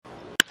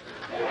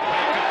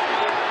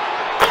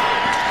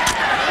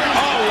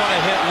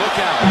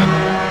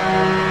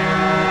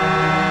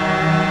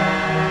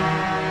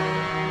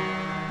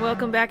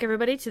Welcome back,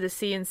 everybody, to the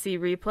CNC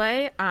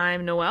replay.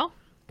 I'm Noelle.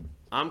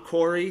 I'm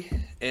Corey,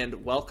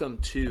 and welcome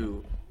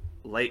to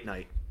Late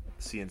Night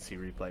CNC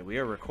replay. We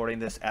are recording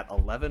this at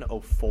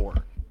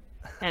 11:04.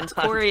 And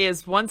Corey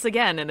is once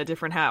again in a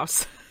different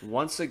house.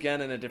 Once again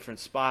in a different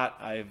spot.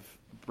 I've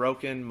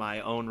broken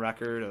my own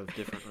record of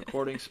different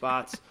recording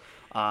spots,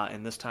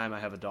 and this time I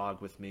have a dog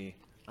with me.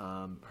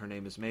 Her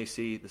name is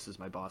Macy. This is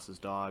my boss's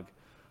dog.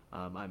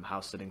 I'm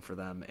house sitting for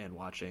them and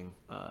watching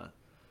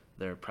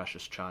their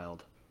precious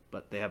child.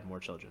 But they have more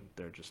children.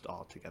 They're just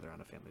all together on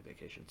a family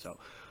vacation. So,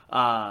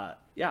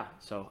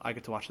 so I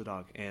get to watch the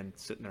dog and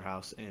sit in their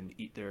house and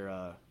eat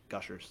their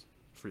Gushers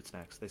fruit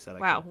snacks. They said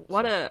I could.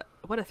 What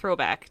a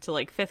throwback to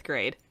like 5th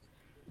grade.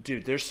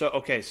 Dude, they're so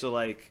okay. So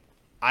like,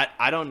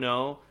 I don't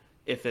know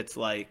if it's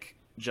like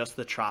just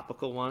the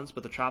tropical ones,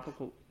 but the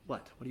tropical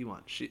what do you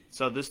want?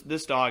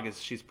 This dog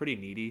she's pretty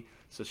needy.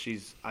 So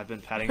I've been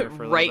petting her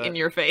for a little bit. Right in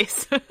your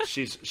face.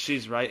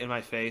 she's right in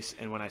my face,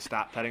 and when I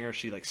stop petting her,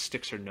 she like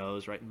sticks her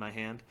nose right in my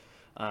hand.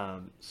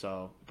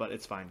 But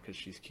it's fine because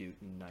she's cute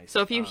and nice.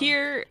 So if you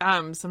hear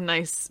some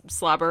nice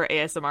slobber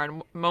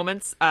ASMR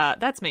moments,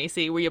 that's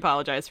Macy. We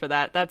apologize for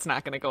that. That's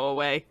not going to go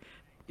away.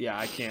 Yeah,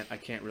 I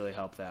can't really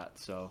help that.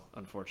 So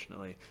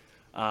unfortunately,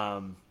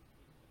 but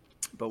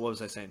what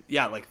was I saying?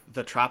 Yeah, like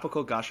the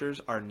tropical Gushers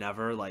are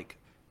never like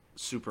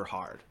super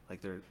hard.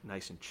 Like they're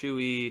nice and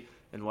chewy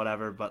and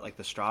whatever, but like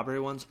the strawberry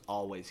ones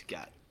always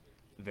get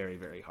very,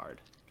 very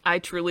hard. I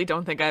truly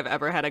don't think I've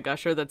ever had a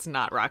Gusher that's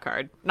not rock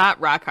hard. Not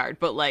rock hard,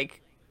 but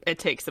like it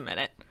takes a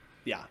minute.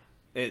 Yeah.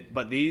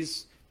 But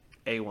these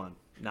A1,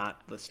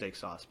 not the steak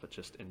sauce, but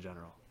just in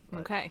general. But,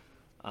 okay.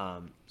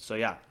 So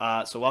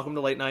welcome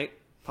to Late Night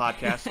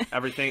Podcast.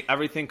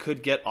 everything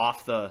could get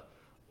off the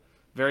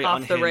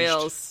off the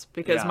rails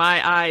because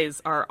my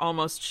eyes are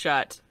almost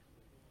shut.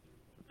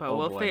 But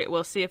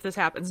we'll see if this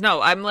happens.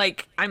 No,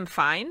 I'm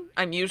fine.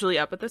 I'm usually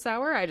up at this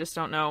hour. I just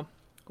don't know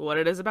what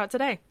it is about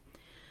today.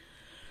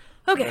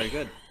 Okay. Very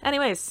good.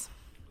 Anyways,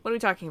 what are we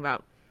talking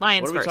about?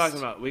 Lions first. What are we talking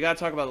about? We got to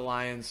talk about the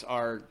Lions,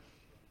 our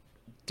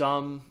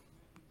dumb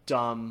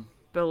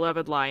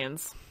beloved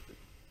Lions.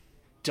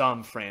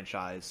 Dumb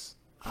franchise.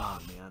 Oh,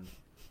 man.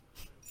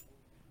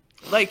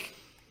 Like,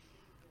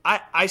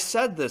 I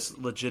said this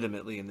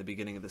legitimately in the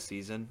beginning of the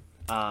season.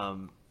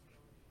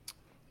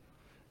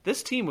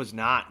 This team was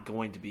not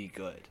going to be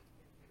good,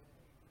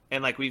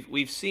 and like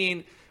we've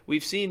seen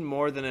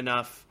more than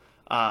enough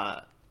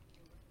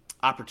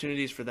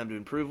opportunities for them to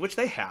improve, which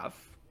they have,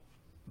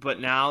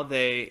 but now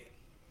they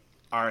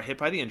are hit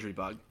by the injury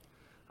bug.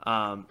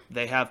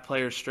 They have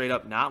players straight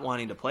up not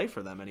wanting to play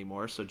for them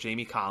anymore. So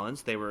Jamie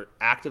Collins, they were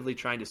actively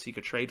trying to seek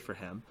a trade for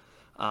him,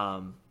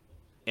 and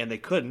they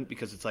couldn't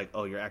because it's like,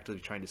 oh, you're actively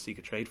trying to seek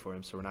a trade for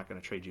him, so we're not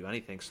going to trade you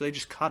anything. So they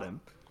just cut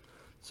him.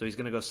 So he's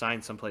going to go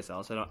sign someplace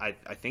else. I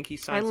think he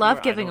signed. I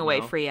love giving away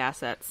free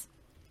assets.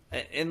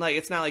 And like,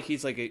 it's not like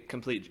he's like a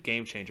complete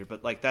game changer,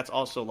 but like that's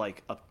also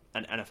like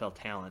an NFL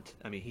talent.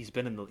 I mean, he's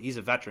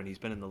a veteran. He's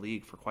been in the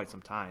league for quite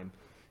some time.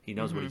 He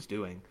knows what he's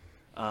doing.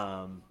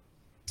 And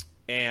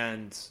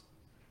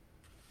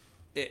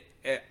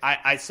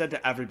I said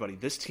to everybody,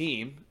 this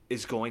team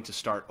is going to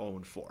start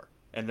 0-4,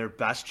 and their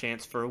best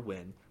chance for a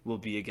win will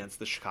be against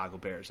the Chicago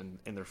Bears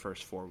in their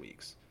first 4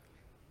 weeks.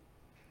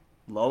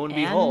 Lo and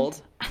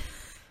behold,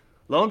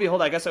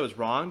 I guess I was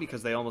wrong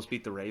because they almost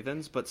beat the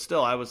Ravens, but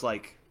still, I was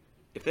like,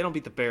 if they don't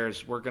beat the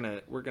Bears, we're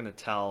gonna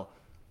tell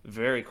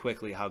very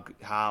quickly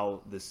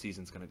how this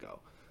season's gonna go.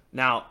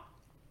 Now,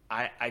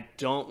 I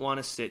don't want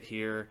to sit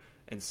here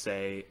and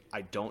say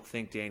I don't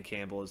think Dan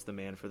Campbell is the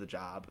man for the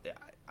job.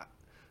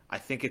 I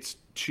think it's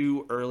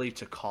too early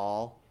to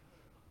call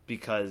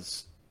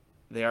because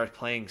they are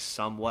playing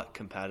somewhat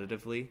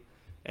competitively.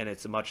 And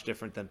it's much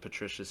different than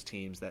Patricia's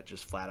teams that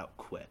just flat out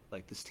quit.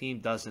 Like, this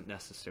team doesn't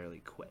necessarily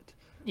quit.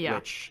 Yeah.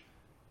 Which,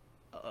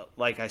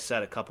 like I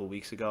said a couple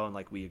weeks ago, and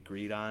like we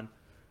agreed on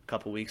a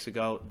couple weeks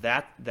ago,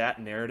 that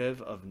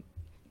narrative of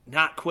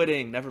not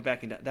quitting, never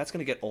backing down, that's going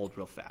to get old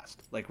real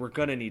fast. Like, we're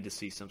going to need to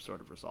see some sort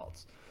of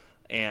results.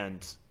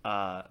 And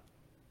the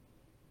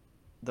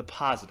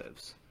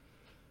positives.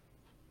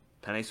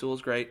 Penei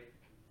Sewell's great.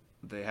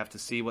 They have to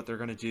see what they're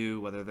going to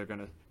do, whether they're going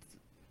to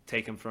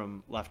take him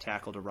from left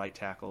tackle to right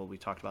tackle. We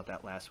talked about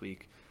that last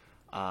week.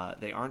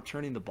 They aren't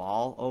turning the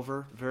ball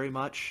over very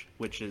much,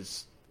 which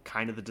is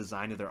kind of the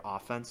design of their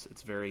offense.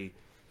 It's very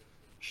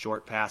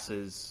short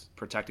passes,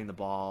 protecting the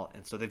ball,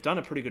 and so they've done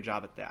a pretty good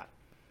job at that.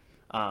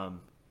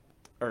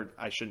 Or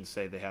I shouldn't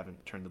say they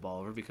haven't turned the ball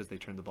over because they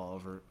turned the ball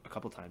over a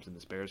couple times in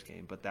this Bears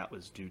game, but that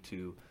was due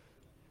to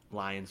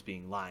Lions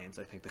being Lions.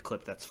 I think the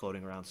clip that's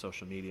floating around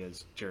social media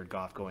is Jared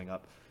Goff going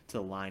up to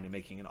the line and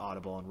making an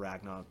audible, and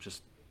Ragnar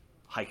just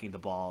hiking the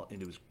ball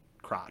into his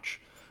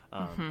crotch,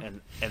 and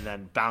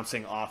then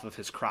bouncing off of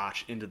his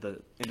crotch into the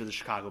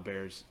Chicago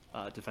Bears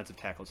defensive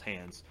tackle's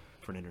hands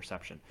for an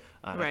interception.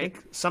 Right. I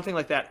think something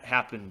like that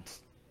happened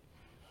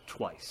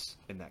twice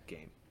in that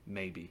game,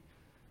 maybe.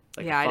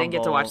 Like I didn't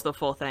get to watch the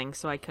full thing,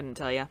 so I couldn't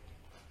tell you.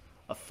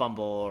 A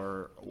fumble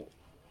or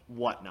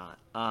whatnot.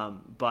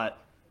 But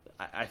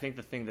I think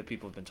the thing that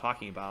people have been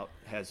talking about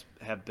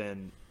have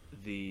been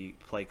the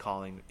play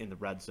calling in the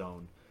red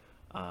zone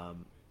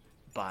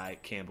by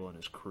Campbell and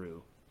his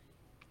crew.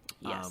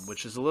 Yes.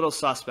 Which is a little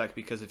suspect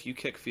because if you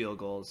kick field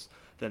goals,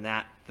 then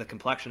the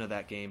complexion of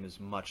that game is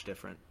much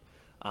different,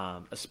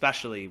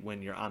 especially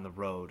when you're on the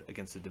road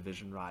against a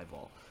division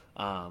rival.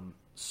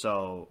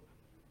 So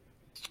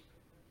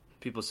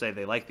people say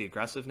they like the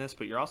aggressiveness,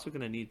 but you're also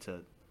going to need to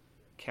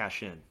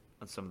cash in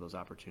on some of those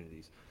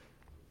opportunities.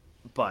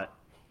 But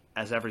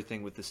as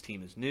everything with this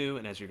team is new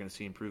and as you're going to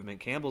see improvement,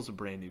 Campbell's a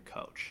brand new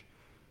coach.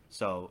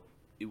 So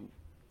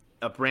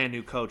a brand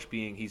new coach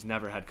being he's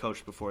never had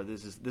coached before,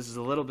 this is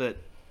a little bit,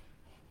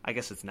 I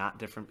guess it's not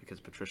different because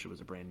Patricia was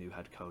a brand new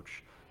head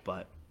coach.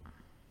 But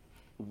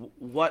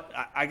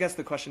I guess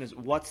the question is,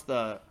 what's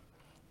the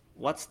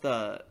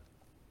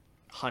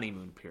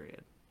honeymoon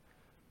period?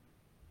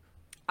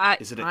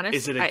 Is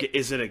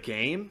it a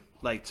game,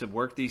 like, to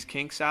work these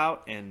kinks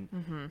out and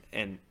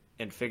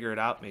figure it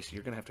out? Macy,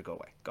 you're gonna have to go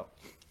away. Go.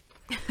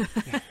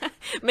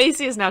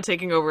 Macy is now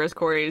taking over as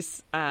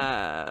Corey's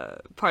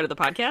part of the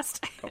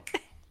podcast. Go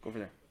over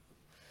there.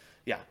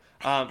 Yeah.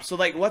 So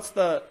like, what's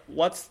the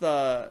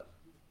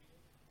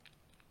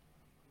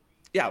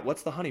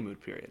honeymoon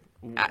period?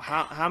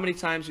 How many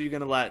times are you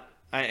going to let?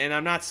 And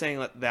I'm not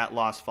saying that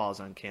loss falls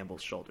on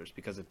Campbell's shoulders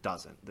because it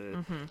doesn't.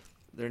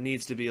 There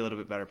needs to be a little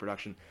bit better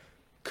production.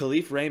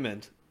 Khalif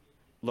Raymond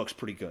looks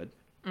pretty good.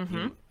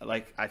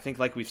 I think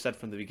like we've said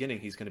from the beginning,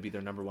 he's going to be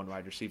their number one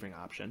wide receiver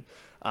option.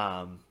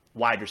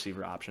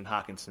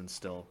 Hawkinson's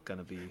still going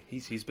to be.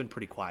 He's been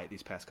pretty quiet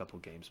these past couple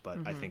of games, but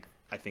I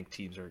think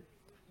teams are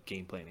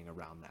game planning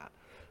around that,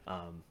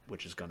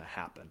 which is going to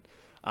happen.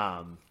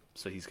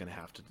 So he's going to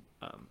have to.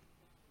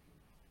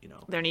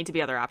 There need to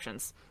be other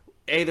options.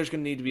 A, there's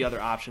going to need to be other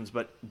options,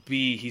 but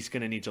B, he's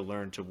going to need to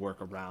learn to work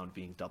around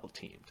being double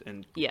teamed.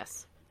 And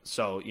yes.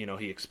 So,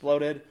 he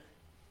exploded.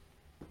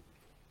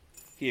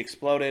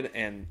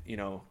 And,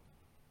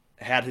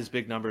 had his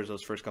big numbers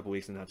those first couple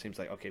weeks, and now it seems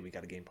like, okay, we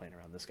got a game plan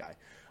around this guy.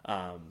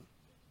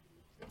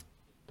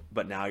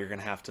 But now you're going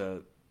to have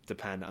to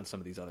depend on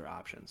some of these other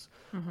options.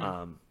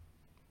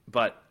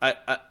 But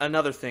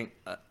another thing,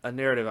 a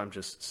narrative I'm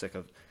just sick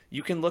of.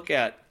 You can look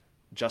at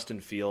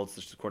Justin Fields,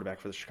 the quarterback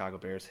for the Chicago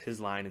Bears.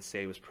 His line and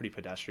say was pretty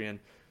pedestrian.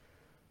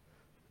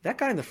 That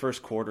guy in the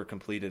first quarter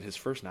completed his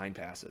first 9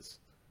 passes.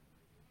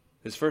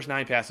 His first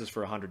 9 passes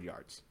for 100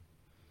 yards.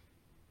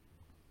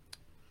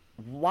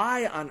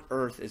 Why on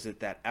earth is it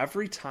that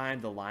every time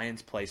the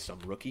Lions play some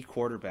rookie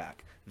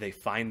quarterback, they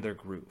find their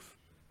groove?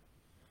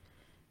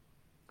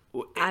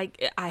 I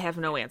have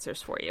no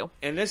answers for you.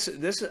 And this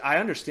I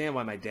understand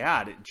why my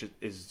dad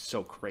is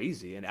so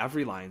crazy, and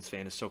every Lions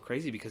fan is so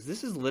crazy, because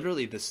this is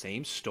literally the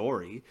same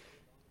story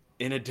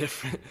in a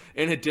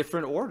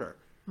different order.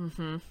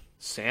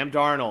 Sam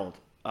Darnold,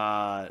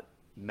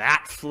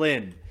 Matt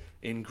Flynn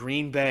in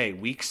Green Bay,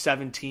 Week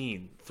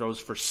 17, throws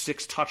for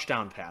 6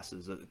 touchdown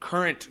passes, a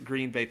current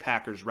Green Bay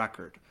Packers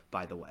record,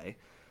 by the way.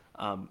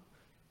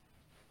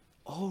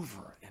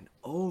 Over and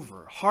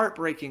over.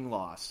 Heartbreaking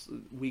loss,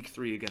 Week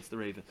 3 against the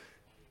Ravens.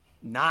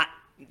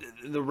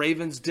 The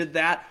Ravens did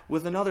that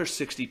with another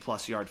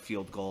 60-plus yard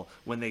field goal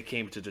when they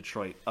came to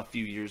Detroit a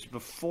few years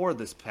before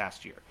this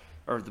past year,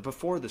 or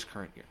before this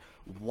current year.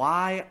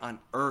 Why on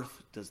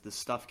earth does this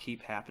stuff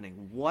keep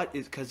happening?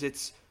 Because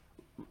it's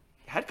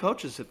head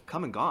coaches have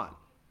come and gone.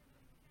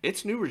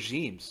 It's new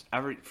regimes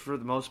for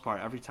the most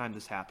part every time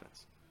this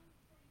happens.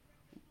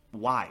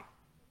 Why?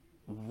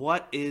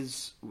 What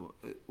is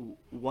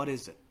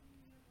it?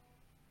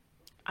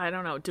 I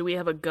don't know. Do we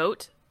have a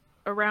GOAT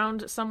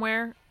around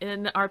somewhere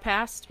in our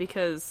past?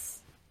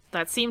 Because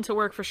that seemed to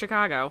work for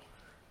Chicago.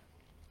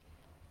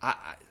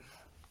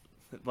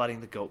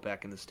 Letting the GOAT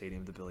back in the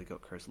stadium, the Billy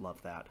Goat curse,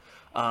 love that.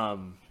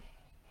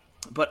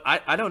 But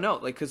I don't know,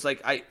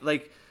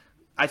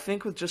 I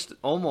think with just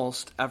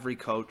almost every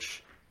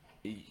coach,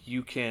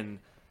 you can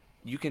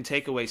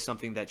take away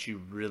something that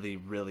you really,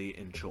 really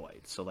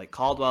enjoyed. So like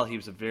Caldwell, he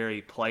was a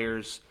very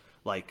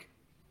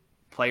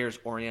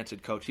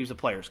players-oriented coach. He was a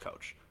players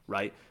coach,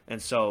 right?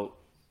 And so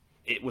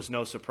it was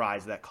no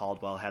surprise that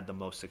Caldwell had the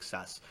most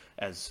success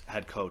as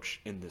head coach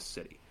in this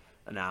city.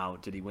 Now,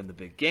 did he win the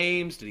big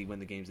games? Did he win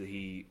the games that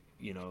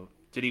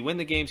did he win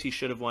the games he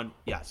should have won?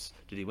 Yes.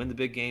 Did he win the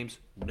big games?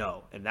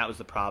 No. And that was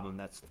the problem.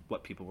 That's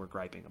what people were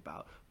griping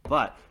about.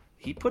 But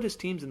he put his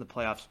teams in the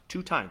playoffs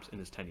 2 times in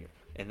his tenure.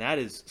 And that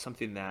is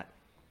something that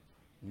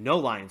no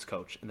Lions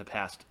coach in the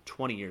past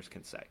 20 years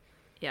can say.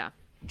 Yeah.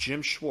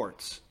 Jim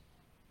Schwartz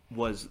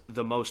was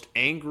the most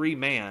angry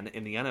man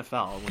in the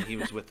NFL when he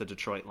was with the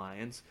Detroit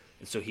Lions.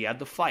 And so he had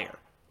the fire,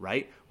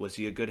 right? Was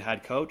he a good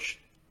head coach?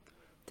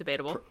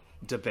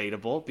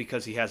 Debatable,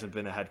 because he hasn't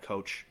been a head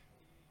coach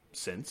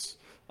since.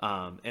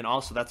 And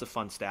also, that's a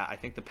fun stat. I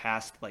think the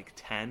past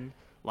 10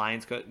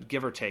 Lions,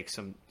 give or take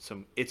some.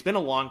 It's been a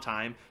long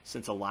time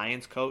since a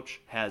Lions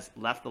coach has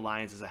left the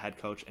Lions as a head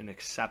coach and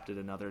accepted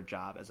another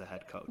job as a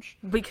head coach.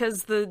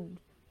 Because the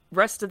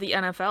rest of the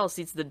NFL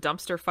sees the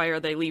dumpster fire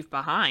they leave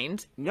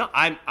behind. No,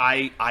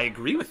 I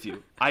agree with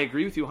you. I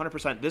agree with you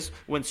 100%.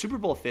 When Super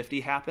Bowl 50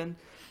 happened,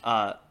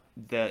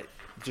 the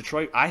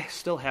Detroit, I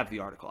still have the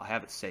article. I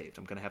have it saved.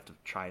 I'm going to have to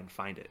try and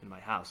find it in my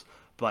house,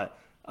 but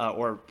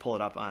or pull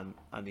it up on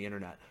the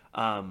internet.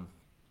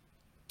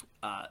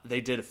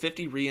 They did a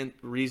 50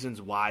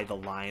 reasons why the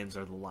Lions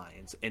are the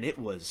Lions, and it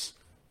was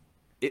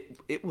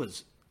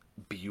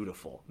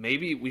beautiful.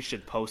 Maybe we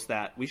should post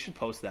that. We should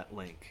post that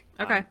link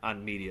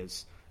on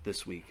medias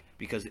this week,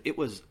 because it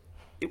was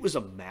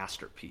a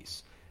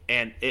masterpiece.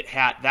 And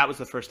that was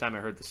the first time I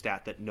heard the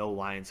stat that no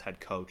Lions head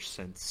coach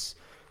since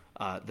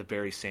the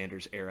Barry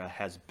Sanders era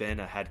has been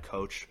a head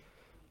coach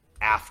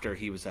after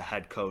he was a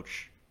head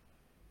coach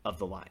of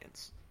the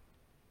Lions.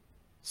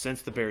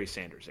 Since the Barry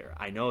Sanders era.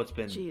 I know it's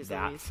been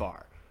that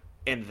far.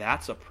 And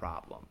that's a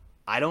problem.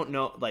 I don't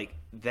know,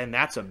 then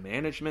that's a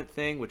management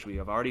thing, which we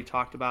have already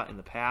talked about in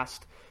the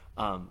past.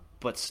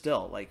 But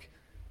still,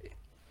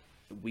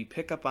 we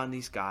pick up on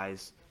these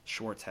guys.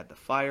 Schwartz had the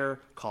fire.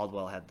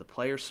 Caldwell had the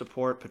player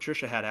support.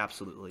 Patricia had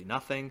absolutely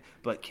nothing.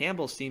 But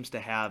Campbell seems to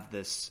have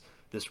this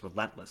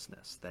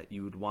relentlessness that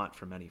you would want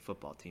from any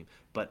football team.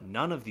 But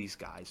none of these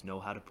guys know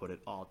how to put it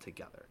all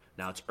together.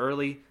 Now, it's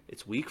early.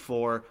 It's week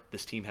 4.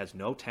 This team has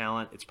no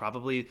talent. It's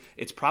probably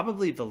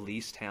the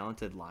least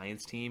talented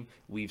Lions team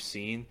we've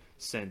seen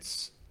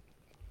since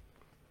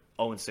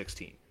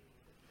 0-16,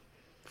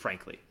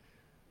 frankly.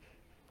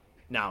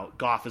 Now,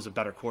 Goff is a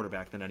better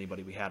quarterback than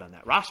anybody we had on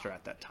that roster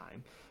at that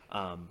time.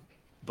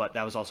 But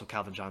that was also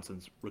Calvin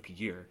Johnson's rookie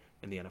year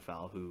in the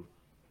NFL, who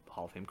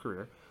Hall of Fame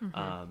career.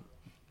 Mm-hmm.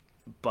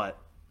 But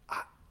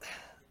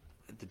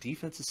the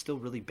defense is still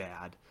really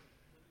bad.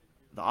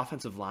 The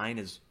offensive line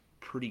is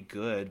pretty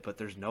good, but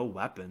there's no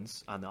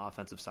weapons on the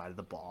offensive side of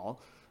the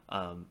ball,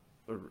 or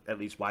at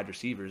least wide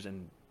receivers.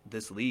 In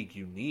this league,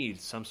 you need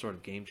some sort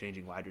of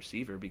game-changing wide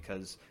receiver,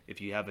 because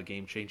if you have a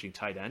game-changing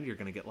tight end, you're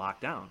going to get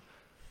locked down.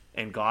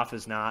 And Goff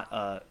is not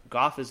a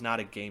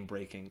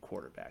game-breaking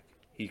quarterback.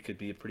 He could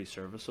be a pretty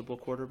serviceable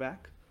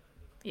quarterback.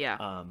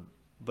 Yeah.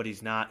 But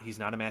he's not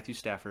a Matthew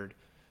Stafford.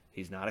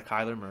 He's not a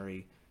Kyler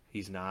Murray.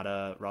 He's not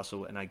a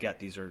Russell. And I get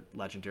these are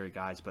legendary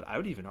guys, but I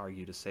would even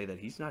argue to say that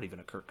he's not even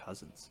a Kirk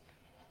Cousins.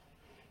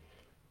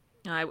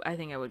 I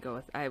think I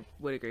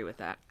would agree with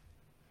that.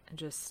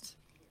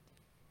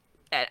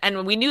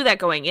 And we knew that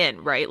going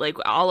in, right?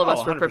 All of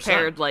us were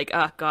prepared,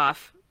 100%.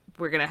 Goff,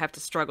 we're going to have to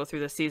struggle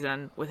through the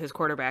season with his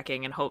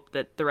quarterbacking and hope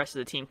that the rest of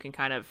the team can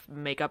kind of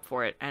make up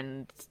for it.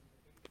 And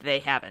they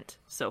haven't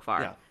so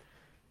far. Yeah.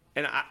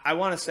 And I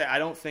want to say, I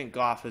don't think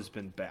Goff has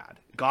been bad.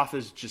 Goff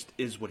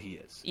is what he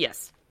is.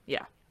 Yes.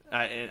 Yeah.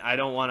 And I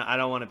don't want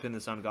to pin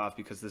this on Goff,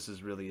 because this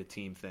is really a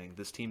team thing.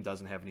 This team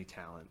doesn't have any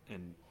talent,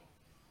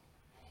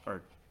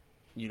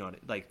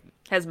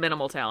 has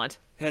minimal talent.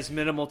 Has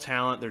minimal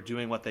talent. They're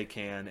doing what they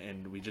can,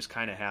 and we just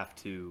kind of have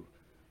to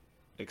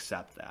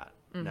accept that.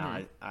 Mm-hmm.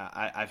 Now,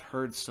 I've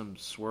heard some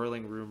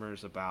swirling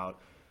rumors about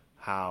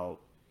how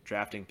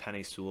drafting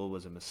Penei Sewell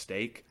was a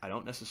mistake. I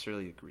don't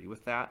necessarily agree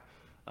with that,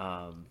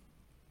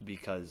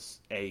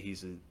 because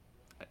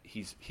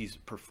he's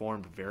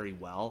performed very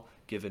well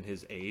given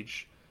his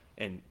age,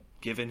 and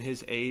given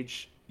his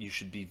age, you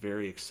should be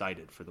very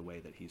excited for the way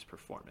that he's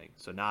performing.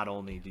 So not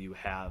only do you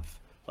have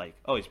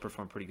he's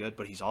performed pretty good,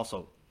 but he's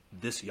also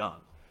this young,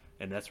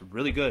 and that's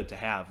really good to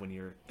have when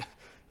you're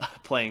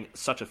playing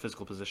such a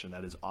physical position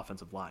that is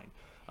offensive line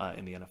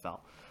in the NFL.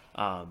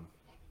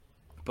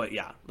 But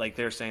yeah,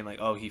 they're saying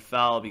he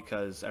fell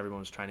because everyone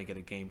was trying to get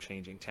a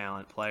game-changing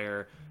talent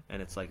player,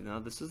 and it's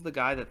no, this is the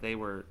guy that they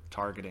were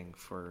targeting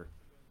for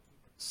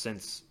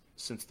since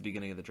the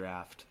beginning of the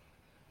draft,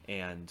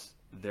 and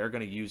they're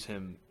going to use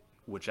him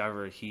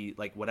whatever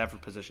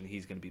position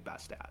he's going to be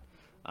best at.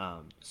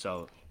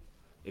 So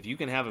if you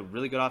can have a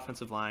really good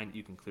offensive line,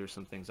 you can clear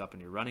some things up in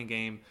your running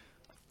game,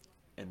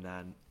 and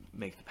then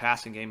make the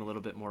passing game a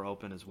little bit more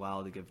open as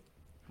well to give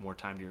more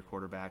time to your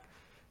quarterback.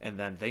 And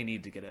then they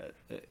need to get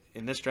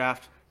in this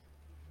draft.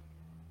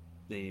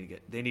 They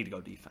need to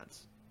go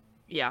defense.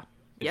 Yeah,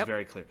 it's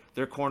very clear.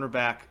 Their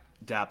cornerback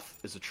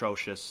depth is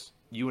atrocious.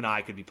 You and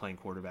I could be playing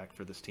quarterback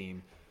for this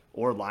team,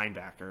 or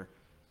linebacker.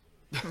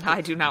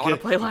 I do not want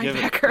to play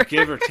linebacker.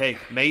 Give or take,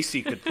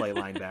 Macy could play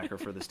linebacker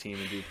for this team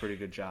and do a pretty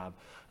good job.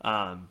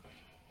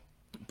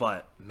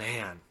 But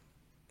man,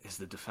 is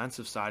the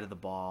defensive side of the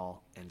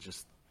ball and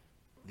just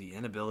the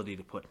inability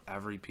to put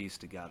every piece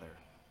together.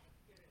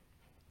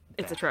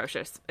 It's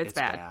atrocious. It's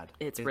bad.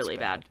 It's really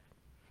bad.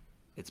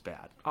 It's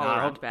bad. All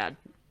around bad.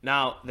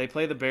 Now, they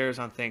play the Bears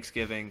on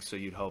Thanksgiving, so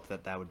you'd hope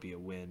that would be a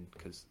win,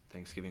 because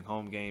Thanksgiving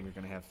home game, you're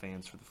going to have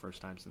fans for the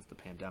first time since the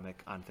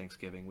pandemic on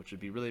Thanksgiving, which would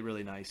be really,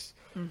 really nice.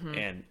 Mm-hmm.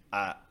 And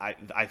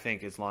I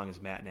think as long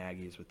as Matt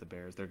Nagy is with the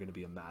Bears, they're going to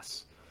be a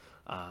mess.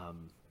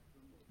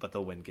 But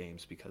they'll win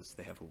games because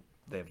they have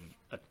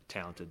a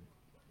talented,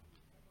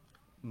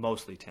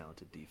 mostly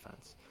talented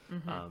defense.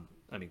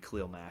 Mm-hmm.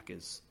 Khalil Mack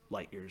is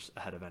light years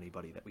ahead of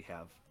anybody that we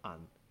have on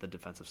the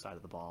defensive side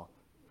of the ball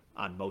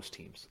on most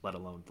teams, let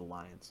alone the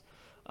Lions.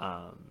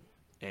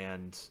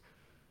 And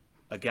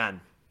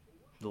again,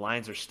 the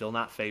Lions are still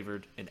not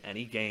favored in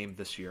any game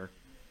this year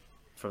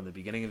from the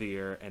beginning of the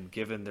year, and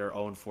given their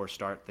 0-4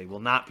 start, they will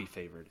not be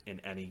favored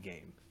in any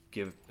game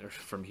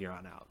from here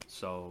on out.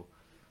 So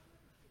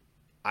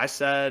I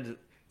said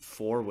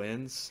 4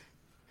 wins.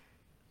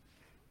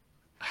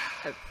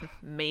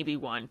 Maybe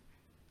 1.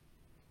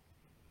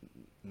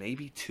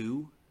 Maybe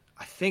 2.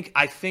 I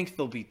think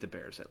they'll beat the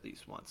Bears at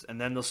least once, and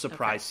then they'll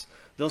surprise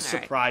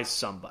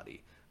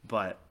somebody.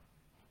 But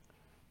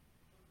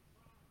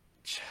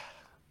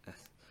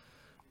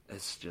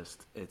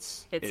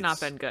it's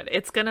not been good.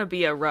 It's gonna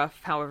be a rough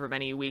however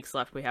many weeks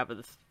left we have of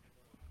the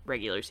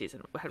regular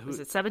season. Was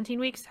it 17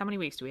 weeks? How many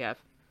weeks do we have?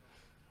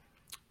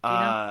 Do you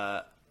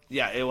know?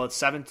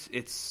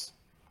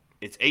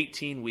 It's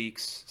 18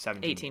 weeks,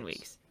 17 18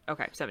 weeks.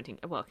 Okay, 17.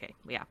 Well, okay,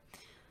 yeah.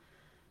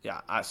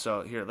 Yeah,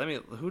 so here,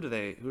 who do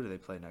they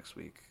play next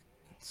week?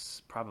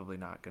 It's probably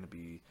not going to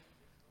be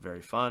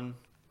very fun,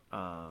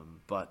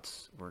 but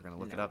we're going to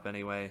look it up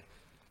anyway.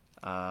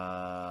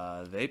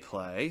 They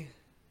play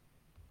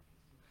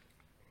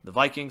the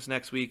Vikings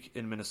next week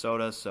in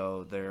Minnesota,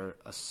 so they're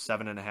a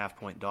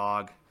 7.5-point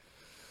dog.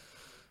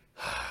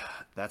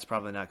 That's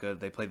probably not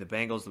good. They play the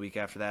Bengals the week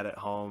after that at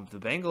home. The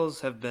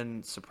Bengals have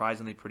been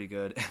surprisingly pretty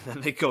good, and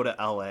then they go to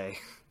L.A.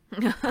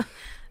 to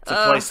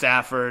play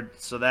Stafford,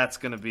 so that's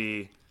going to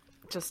be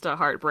just a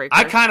heartbreaker.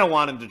 I kind of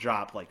want him to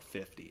drop like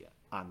 50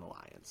 on the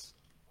Lions.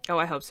 Oh,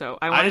 I hope so.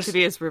 I want it to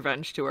be his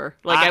revenge tour.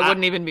 I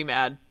wouldn't even be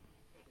mad.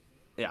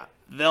 Yeah.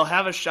 They'll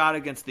have a shot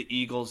against the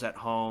Eagles at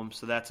home,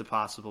 so that's a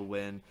possible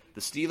win. The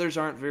Steelers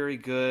aren't very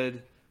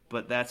good,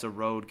 but that's a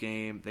road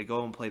game. They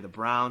go and play the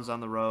Browns on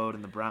the road,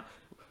 and the Browns...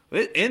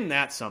 Isn't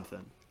that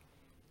something?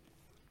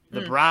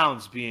 The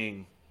Browns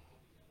being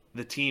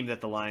the team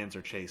that the Lions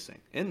are chasing.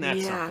 Isn't that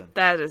something? Yeah,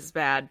 that is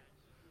bad.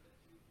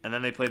 And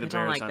then they play the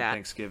Bears on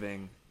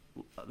Thanksgiving.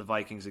 The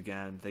Vikings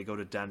again. They go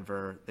to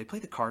Denver. They play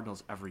the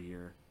Cardinals every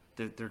year.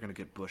 They're going to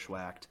get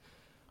bushwhacked.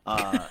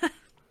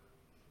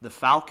 The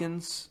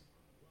Falcons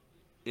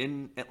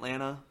in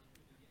Atlanta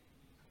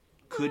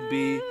could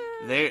be.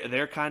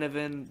 They're kind of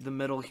in the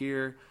middle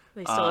here.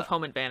 They still have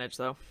home advantage,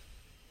 though.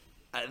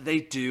 They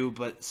do,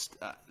 but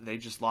they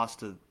just lost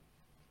to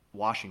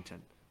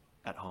Washington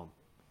at home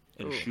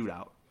in a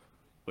shootout,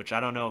 which I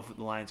don't know if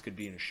the Lions could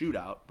be in a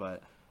shootout,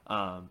 but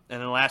and in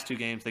the last 2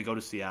 games, they go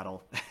to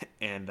Seattle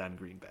and then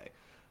Green Bay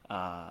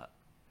at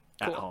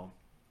home.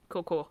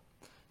 Cool.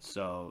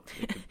 So,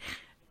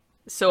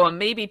 so a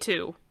maybe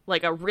 2,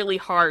 like a really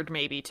hard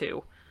maybe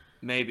 2.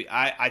 Maybe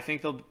I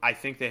think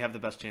they have the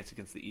best chance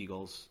against the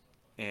Eagles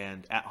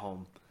and at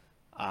home.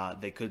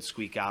 They could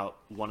squeak out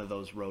one of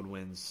those road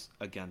wins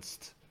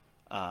against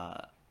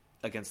the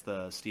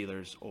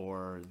Steelers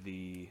or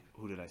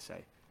who did I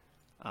say?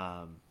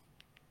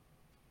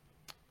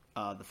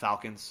 The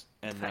Falcons.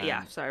 And then,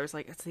 yeah, sorry, I was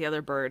like, it's the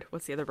other bird.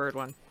 What's the other bird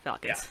one?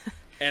 Falcons. Yeah.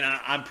 And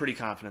I'm pretty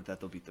confident that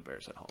they'll beat the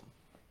Bears at home.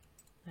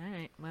 All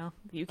right, well,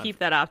 you keep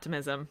that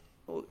optimism.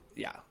 Well,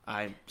 yeah,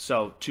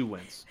 so 2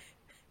 wins.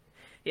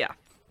 Yeah.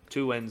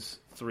 2 wins,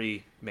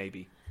 3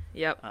 maybe.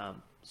 Yep.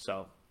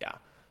 So yeah.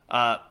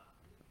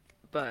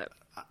 But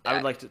I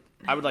would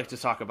like to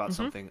talk about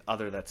something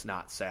other that's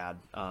not sad.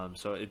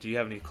 So do you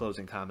have any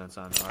closing comments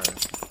on our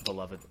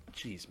beloved?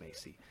 Jeez,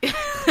 Macy.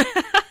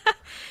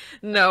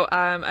 No,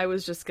 I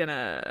was just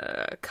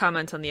gonna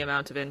comment on the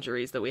amount of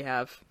injuries that we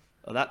have.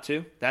 Oh, that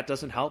too? That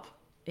doesn't help?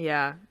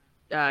 Yeah.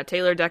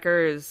 Taylor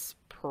Decker is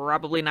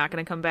probably not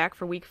going to come back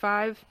for week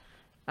 5.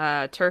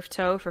 Turf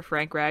toe for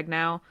Frank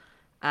Ragnow.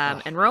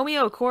 And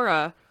Romeo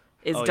Okora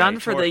is done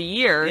for the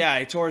year. Yeah,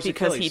 he tore his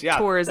because Achilles. He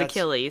tore his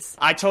Achilles.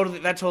 That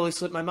totally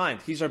slipped my mind.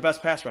 He's our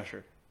best pass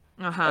rusher.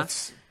 Uh-huh.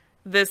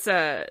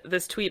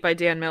 This tweet by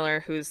Dan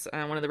Miller, who's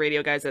one of the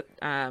radio guys at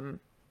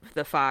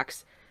the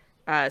Fox,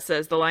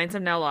 says the Lions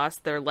have now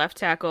lost their left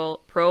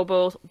tackle, Pro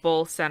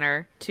Bowl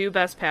center, 2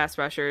 best pass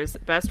rushers,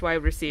 best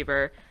wide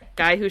receiver,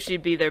 guy who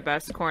should be their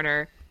best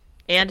corner,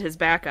 and his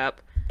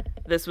backup.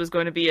 This was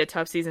going to be a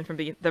tough season from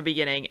the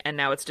beginning, and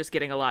now it's just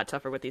getting a lot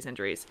tougher with these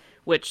injuries,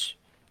 which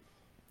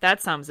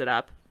that sums it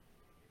up.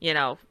 You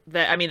know,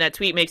 that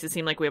tweet makes it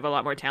seem like we have a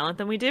lot more talent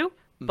than we do,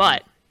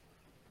 but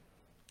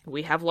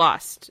we have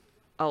lost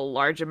a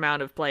large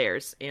amount of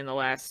players in the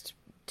last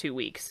 2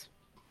 weeks,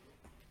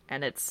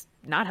 and it's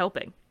not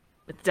helping.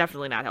 It's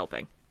definitely not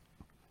helping.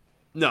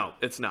 No,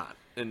 it's not,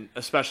 and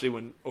especially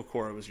when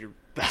Okora was your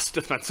best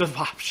defensive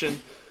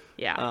option.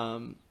 Yeah.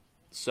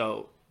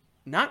 So,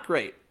 not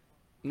great.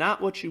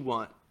 Not what you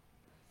want.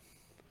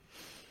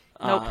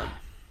 Nope.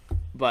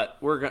 But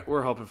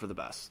we're hoping for the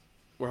best.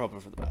 We're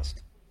hoping for the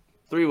best.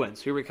 3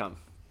 wins. Here we come.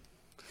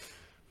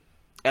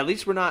 At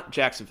least we're not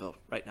Jacksonville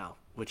right now,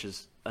 which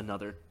is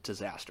another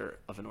disaster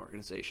of an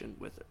organization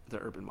with the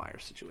Urban Meyer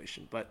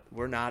situation. But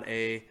we're not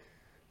a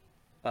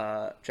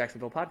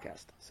Jacksonville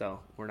podcast,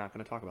 so we're not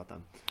going to talk about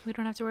them. We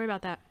don't have to worry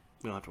about that.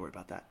 We don't have to worry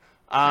about that.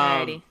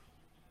 Alrighty.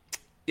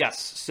 Yes.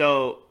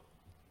 So,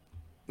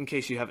 in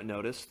case you haven't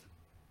noticed,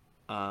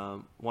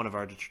 one of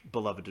our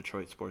beloved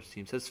Detroit sports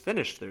teams has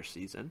finished their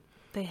season.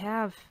 They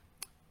have.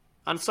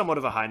 On somewhat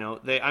of a high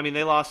note. They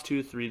lost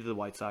 2-3 to the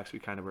White Sox. We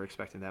kind of were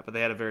expecting that, but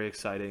they had a very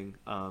exciting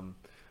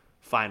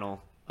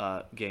final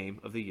game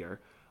of the year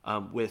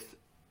with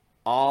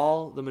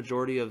the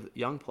majority of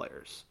young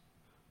players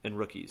and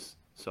rookies.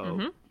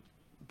 So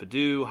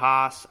Baду,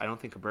 Haas, I don't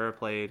think Cabrera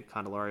played.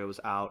 Candelario was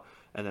out.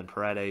 And then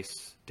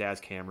Paredes, Daz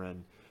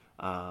Cameron.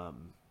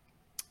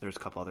 There's a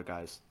couple other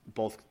guys.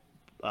 Both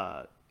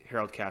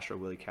Harold Castro,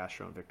 Willie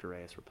Castro, and Victor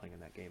Reyes were playing in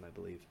that game, I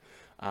believe.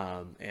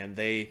 And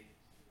they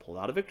pulled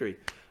out a victory,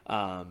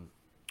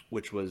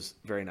 which was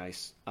very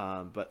nice.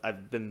 But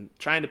I've been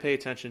trying to pay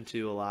attention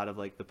to a lot of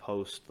like the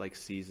post like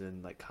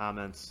season like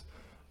comments.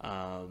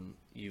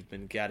 You've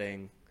been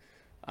getting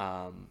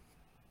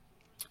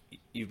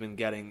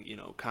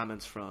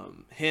comments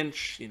from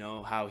Hinch,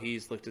 how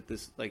he's looked at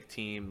this like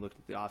team, looked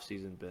at the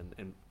offseason, been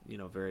and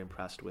very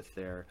impressed with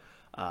their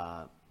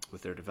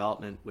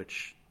development,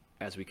 which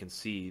as we can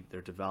see,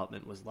 their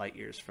development was light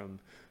years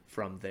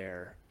from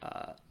their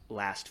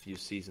last few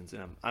seasons.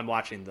 And I'm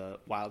watching the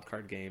wild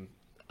card game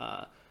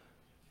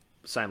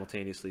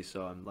simultaneously,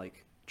 so I'm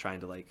like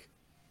trying to like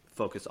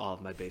focus all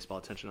of my baseball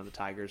attention on the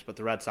Tigers. But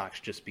the Red Sox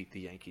just beat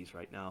the Yankees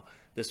right now.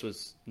 This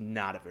was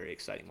not a very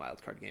exciting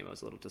wild card game. I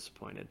was a little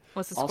disappointed.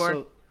 What's the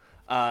score?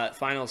 Also,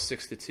 final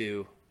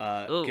 6-2.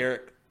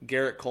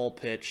 Garrett Cole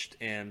pitched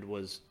and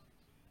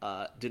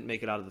didn't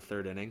make it out of the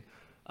third inning.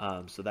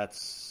 So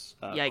that's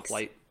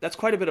that's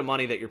quite a bit of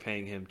money that you're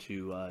paying him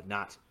to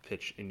not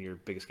pitch in your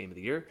biggest game of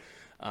the year.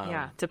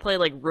 To play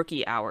like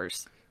rookie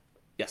hours.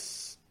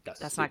 Yes.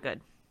 That's not good.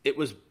 It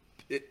was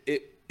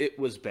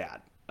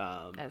bad.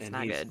 That's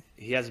not good.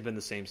 He hasn't been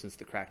the same since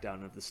the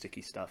crackdown of the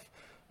sticky stuff.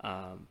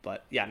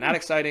 But yeah, not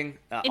exciting.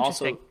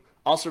 Interesting.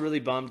 Also really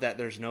bummed that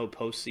there's no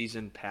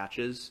postseason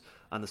patches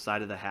on the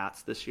side of the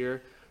hats this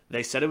year.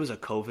 They said it was a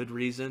COVID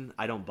reason.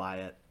 I don't buy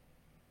it.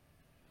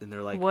 And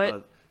they're like,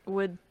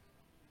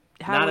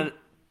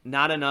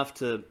 not enough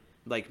to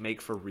like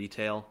make for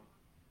retail.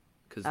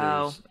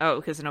 Because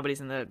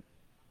nobody's in the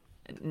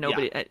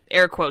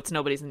air quotes,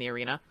 nobody's in the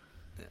arena.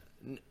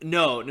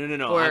 No.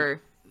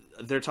 Or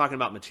they're talking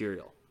about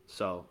material.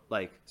 So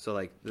the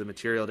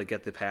material to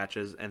get the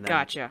patches and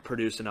then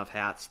produce enough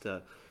hats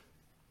to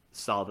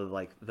sell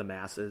to the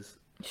masses.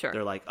 Sure.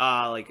 They're like,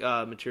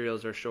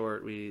 materials are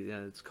short.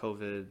 It's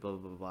COVID, blah,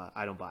 blah, blah.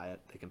 I don't buy it.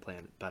 They can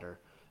plan it better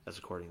as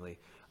accordingly.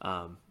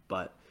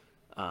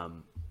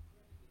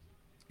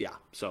 Yeah.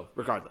 So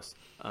regardless,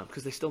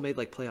 because they still made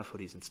playoff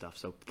hoodies and stuff.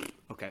 So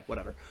okay,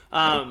 whatever.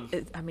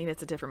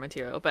 It's a different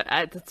material, but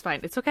that's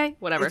fine. It's okay.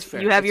 Whatever. It's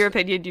fair. You have your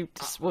opinion.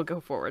 We'll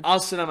go forward. I'll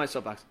sit on my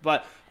soapbox.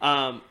 But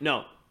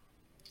no.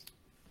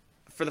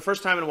 For the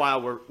first time in a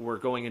while, we're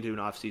going into an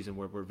off season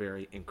where we're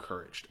very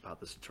encouraged about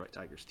this Detroit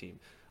Tigers team.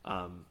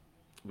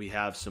 We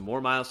have some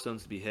more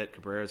milestones to be hit.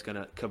 Cabrera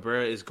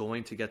is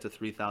going to get to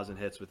 3,000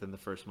 hits within the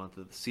first month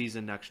of the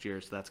season next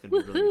year, so that's going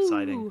to be really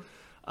exciting.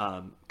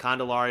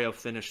 Candelario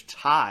finished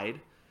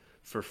tied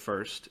for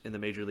first in the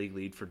Major League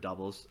lead for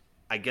doubles.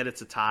 I get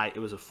it's a tie. It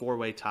was a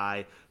 4-way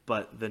tie,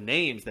 but the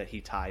names that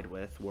he tied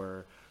with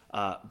were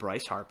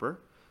Bryce Harper,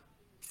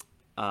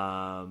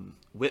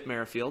 Whit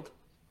Merrifield,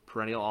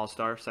 perennial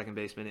all-star, second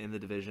baseman in the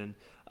division,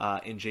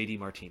 and J.D.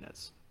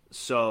 Martinez.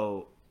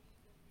 So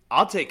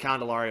I'll take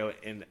Candelario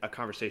in a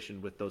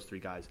conversation with those three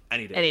guys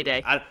any day. Any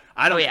day.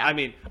 I don't. I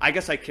mean, I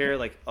guess I care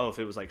if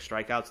it was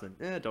strikeouts,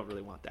 then don't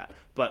really want that.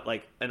 But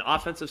an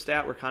offensive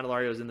stat where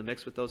Candelario is in the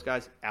mix with those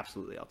guys,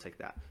 absolutely, I'll take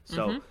that.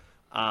 So,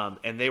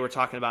 and they were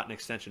talking about an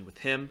extension with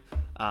him,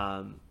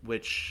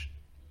 which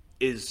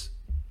is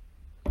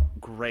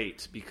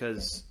great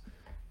because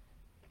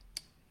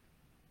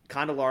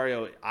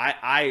Candelario,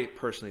 I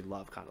personally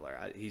love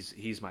Candelario.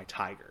 He's my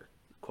Tiger,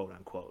 quote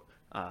unquote,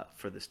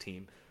 for this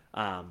team.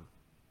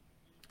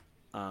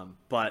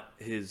 But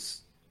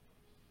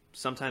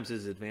sometimes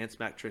his advanced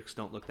metrics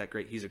don't look that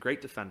great. He's a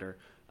great defender,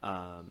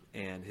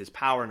 and his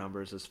power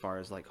numbers as far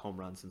as home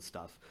runs and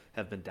stuff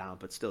have been down,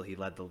 but still he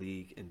led the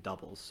league in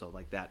doubles. So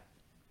that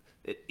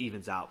it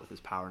evens out with his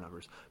power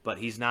numbers. But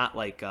he's not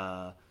like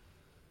a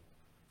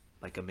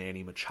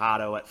Manny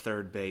Machado at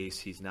third base.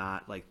 He's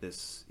not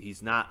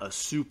he's not a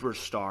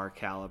superstar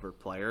caliber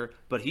player,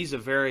 but he's a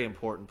very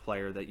important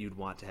player that you'd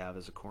want to have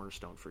as a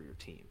cornerstone for your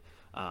team.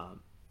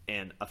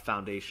 And a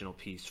foundational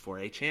piece for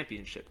a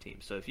championship team.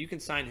 So if you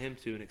can sign him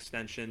to an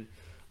extension,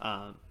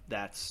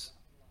 that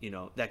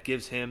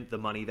gives him the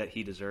money that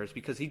he deserves,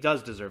 because he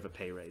does deserve a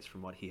pay raise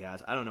from what he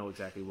has. I don't know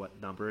exactly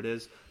what number it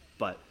is,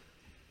 but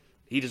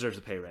he deserves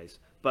a pay raise.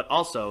 But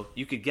also,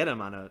 you could get him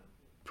on a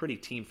pretty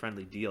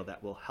team-friendly deal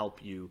that will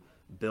help you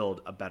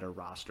build a better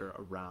roster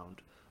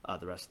around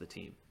the rest of the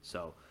team.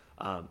 So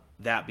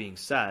that being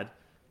said,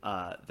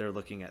 they're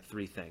looking at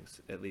three things.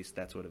 At least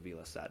that's what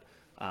Avila said.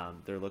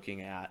 They're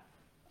looking at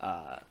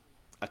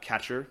a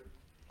catcher,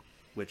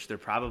 which they're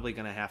probably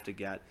going to have to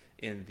get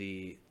in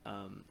the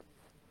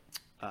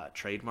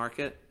trade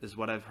market, is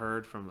what I've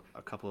heard from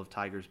a couple of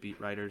Tigers beat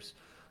writers.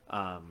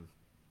 And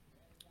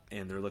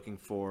they're looking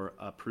for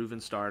a proven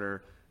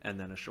starter and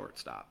then a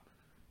shortstop.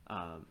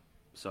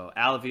 So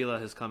Al Avila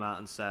has come out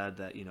and said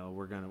that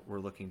we're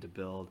looking to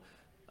build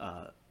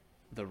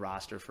the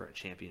roster for a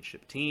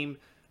championship team,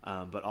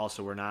 but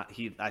also we're not.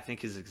 I think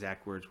his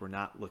exact words: "We're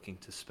not looking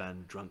to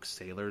spend drunk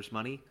sailors'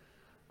 money."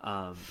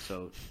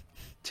 So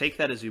take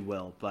that as you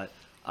will, but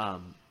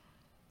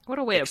what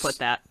a way to put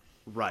that.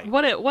 Right.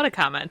 What a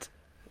comment.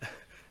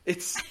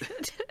 It's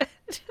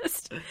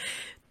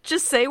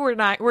just say we're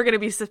going to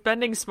be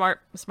spending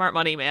smart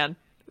money, man.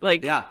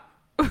 Like, yeah.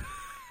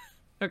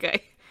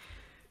 Okay.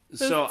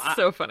 So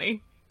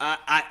funny.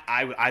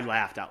 I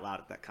laughed out loud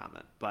at that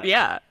comment, but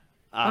yeah,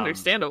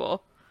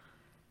 understandable.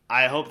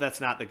 I hope that's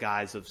not the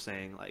guise of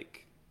saying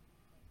like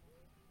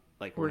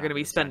we're going to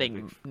be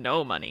spending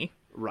no money.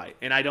 Right.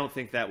 And I don't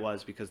think that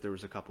was, because there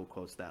was a couple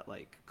quotes that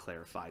like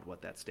clarified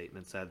what that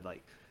statement said.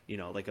 Like, you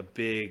know, like a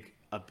big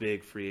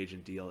free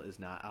agent deal is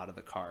not out of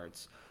the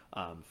cards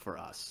for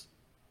us.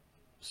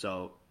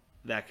 So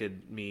that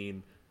could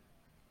mean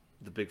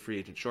the big free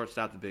agent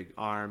shortstop, the big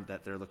arm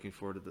that they're looking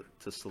for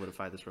to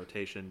solidify this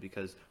rotation.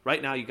 Because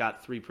right now you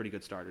got 3 pretty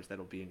good starters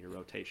that'll be in your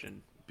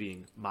rotation,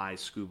 being Mize,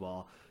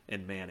 Skubal,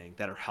 and Manning,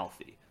 that are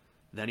healthy.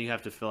 Then you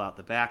have to fill out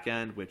the back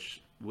end,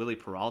 which Willie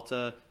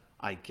Peralta,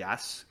 I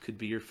guess, could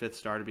be your 5th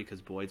starter,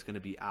 because Boyd's going to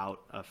be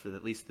out for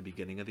at least the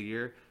beginning of the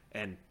year,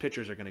 and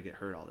pitchers are going to get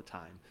hurt all the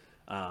time.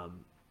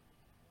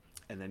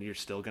 And then you're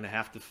still going to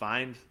have to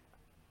find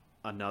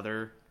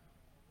another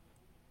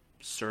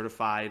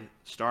certified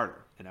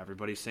starter, and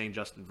everybody's saying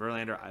Justin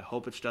Verlander. I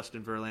hope it's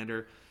Justin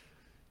Verlander.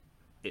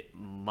 It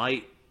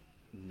might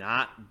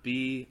not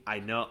be. I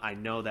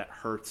know that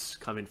hurts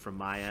coming from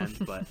my end,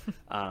 but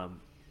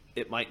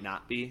it might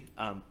not be.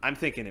 I'm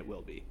thinking it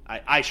will be.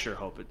 I sure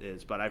hope it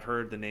is, but I've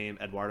heard the name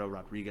Eduardo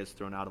Rodriguez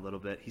thrown out a little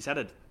bit. He's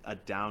had a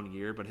down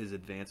year, but his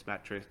advanced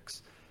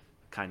metrics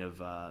kind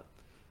of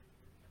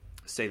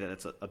say that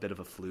it's a bit of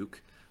a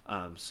fluke.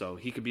 So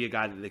he could be a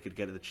guy that they could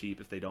get at the cheap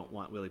if they don't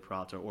want Willie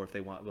Peralta, or if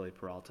they want Willie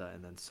Peralta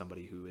and then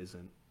somebody who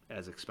isn't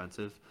as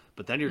expensive.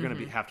 But then you're going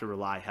to have to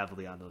rely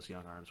heavily on those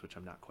young arms, which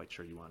I'm not quite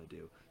sure you want to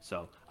do.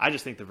 So I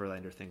just think the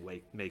Verlander thing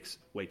makes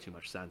way too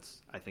much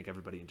sense. I think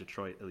everybody in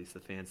Detroit, at least the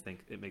fans, think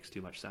it makes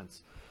too much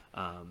sense.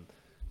 I'd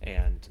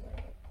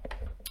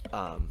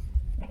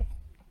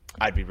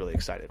be really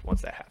excited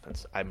once that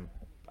happens.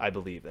 I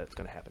believe that's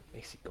going to happen.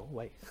 Macy, go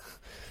away.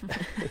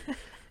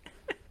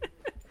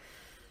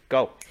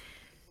 Go.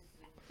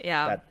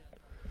 Yeah.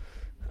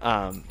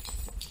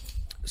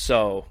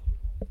 So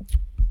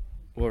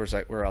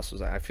where else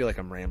was I? I feel like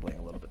I'm rambling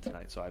a little bit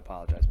tonight, so I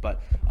apologize.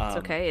 But it's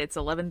okay. It's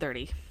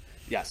 11:30.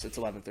 Yes, it's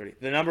 11:30.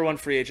 The number one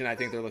free agent I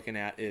think they're looking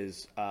at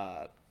is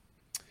Carlos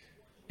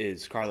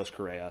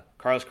Correa.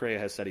 Carlos Correa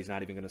has said he's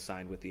not even going to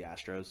sign with the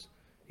Astros.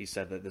 He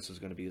said that this was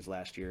going to be his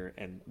last year,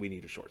 and we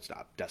need a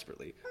shortstop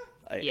desperately,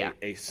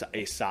 a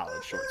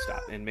solid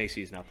shortstop. And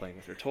Macy's now playing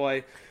with her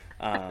toy.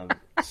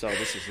 So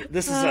this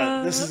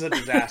is a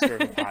disaster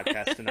of a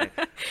podcast tonight.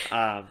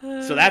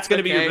 So that's going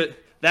to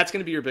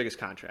be your biggest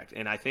contract,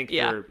 and I think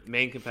your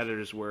main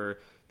competitors were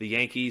the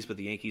Yankees, but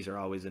the Yankees are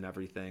always in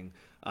everything.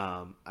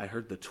 I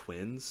heard the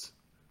Twins.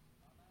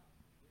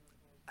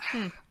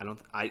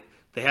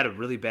 They had a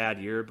really bad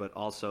year, but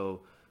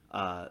also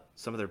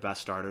some of their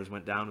best starters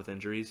went down with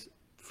injuries.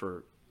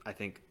 I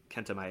think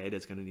Kenta Maeda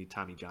is going to need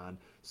Tommy John,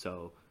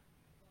 so.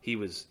 He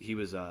was in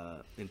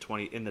the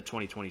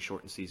 2020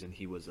 shortened season.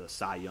 He was a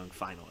Cy Young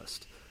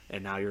finalist,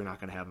 and now you're not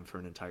going to have him for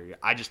an entire year.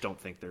 I just don't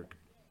think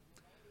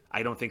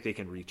I don't think they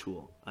can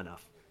retool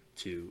enough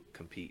to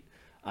compete.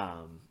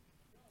 And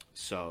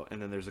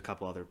then there's a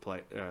couple other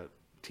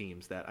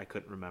teams that I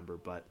couldn't remember,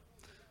 but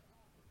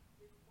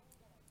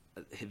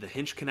the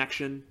Hinch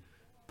connection,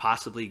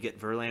 possibly get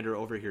Verlander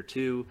over here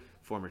too.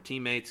 Former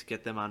teammates,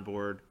 get them on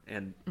board,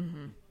 and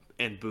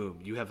boom,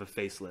 you have a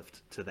facelift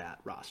to that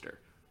roster.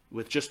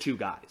 With just 2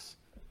 guys.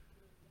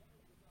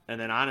 And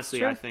then honestly,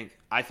 sure. I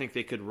think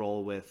they could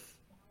roll with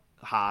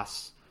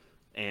Haas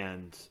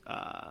and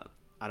I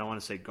don't want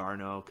to say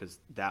Garneau, because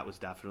that was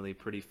definitely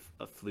pretty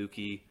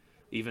fluky.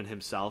 Even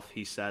himself,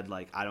 he said,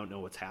 like, I don't know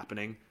what's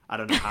happening. I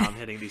don't know how I'm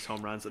hitting these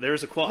home runs. There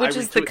was a quote. Which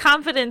is the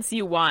confidence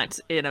you want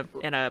in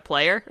a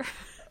player.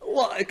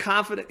 Well,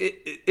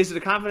 is it a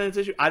confidence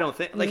issue? I don't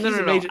think. Like,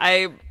 no.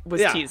 I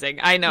was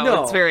teasing. I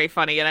know it's very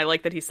funny, and I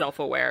like that he's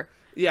self-aware.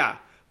 Yeah.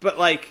 But,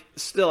 like,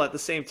 still at the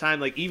same time,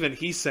 like, even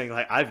he's saying,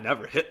 like, I've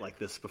never hit like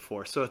this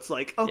before. So it's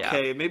like,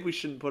 okay, maybe we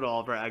shouldn't put all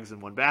of our eggs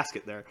in one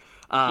basket there.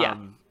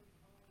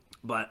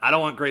 But I don't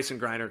want Grayson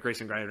Greiner.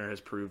 Grayson Greiner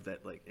has proved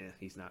that, like,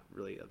 he's not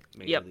really a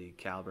major league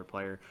caliber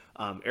player.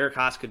 Eric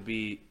Haas could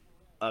be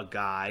a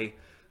guy.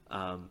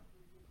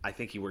 I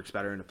think he works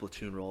better in a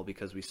platoon role,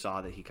 because we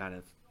saw that he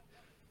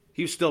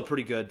was still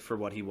pretty good for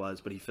what he was,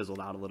 but he fizzled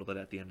out a little bit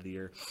at the end of the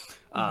year.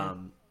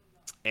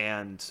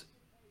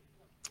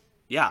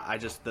 Yeah,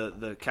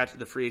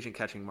 the free agent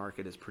catching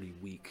market is pretty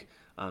weak.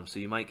 So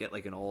you might get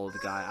like an old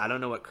guy. I don't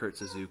know what Kurt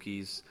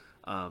Suzuki's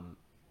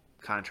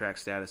contract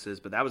status is,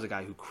 but that was a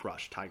guy who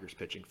crushed Tigers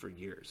pitching for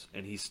years,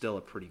 and he's still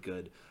a pretty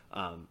good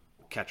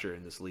catcher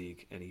in this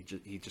league. And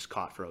he just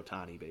caught for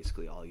Ohtani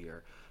basically all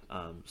year.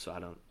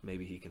 So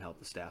maybe he can help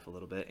the staff a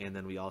little bit. And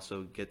then we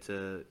also get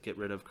to get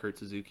rid of Kurt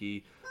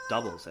Suzuki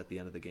doubles at the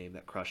end of the game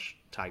that crush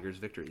Tigers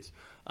victories.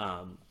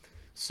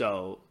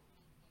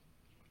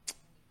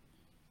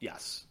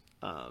 Yes.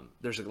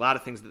 There's a lot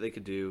of things that they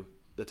could do.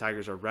 The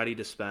Tigers are ready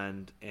to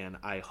spend, and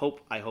I hope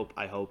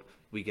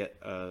we get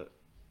a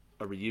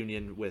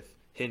reunion with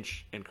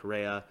Hinch and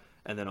Correa,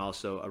 and then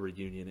also a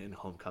reunion and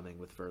homecoming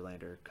with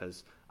Verlander.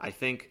 Because I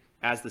think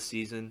as the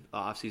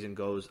offseason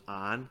goes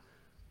on,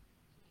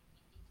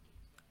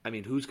 I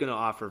mean, who's going to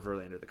offer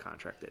Verlander the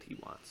contract that he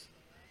wants?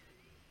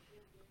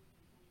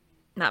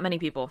 Not many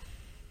people.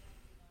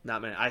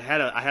 Not many. I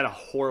had a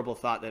horrible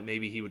thought that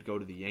maybe he would go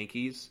to the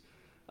Yankees,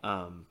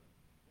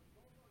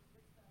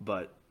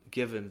 but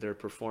given their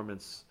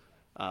performance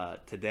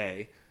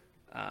today,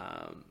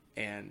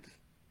 and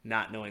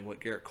not knowing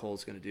what Garrett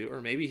Cole's going to do, or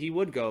maybe he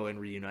would go and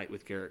reunite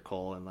with Garrett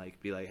Cole and like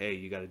be like, "Hey,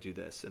 you got to do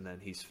this," and then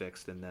he's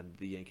fixed, and then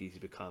the Yankees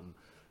become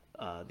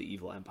the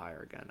evil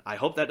empire again. I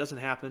hope that doesn't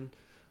happen,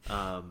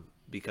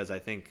 because I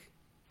think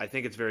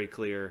it's very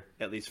clear,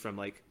 at least from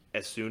like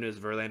as soon as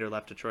Verlander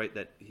left Detroit,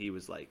 that he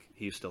was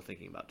still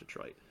thinking about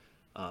Detroit,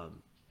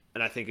 and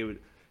I think it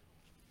would.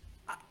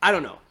 I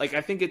don't know. Like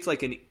I think it's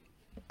like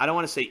I don't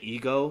want to say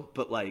ego,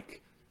 but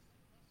like.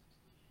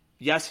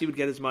 Yes, he would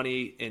get his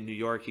money in New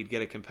York. He'd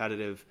get a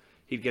competitive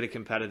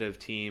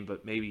team,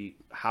 but maybe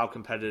how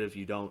competitive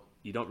you don't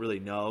really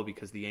know,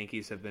 because the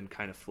Yankees have been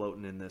kind of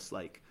floating in this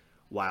like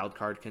wild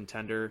card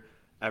contender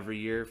every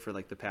year for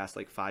like the past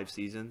like 5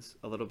 seasons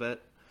a little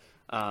bit.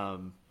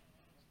 But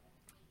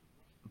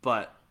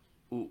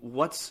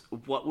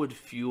what would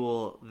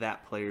fuel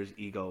that player's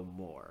ego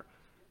more?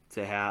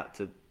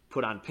 To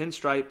put on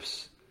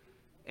pinstripes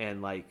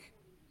and like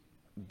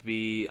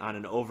be on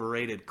an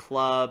overrated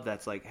club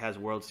that's like has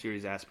World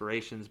Series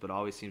aspirations but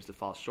always seems to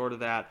fall short of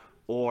that,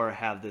 or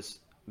have this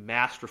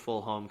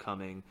masterful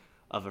homecoming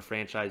of a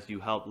franchise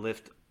you help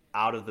lift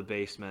out of the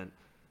basement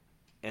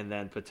and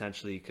then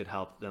potentially could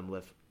help them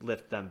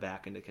lift them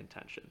back into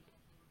contention.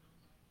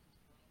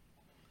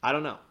 I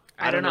don't know.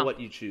 I don't know what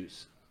you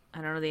choose.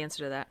 I don't know the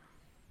answer to that.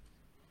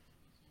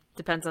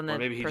 Depends on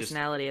the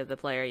personality of the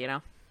player, you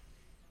know?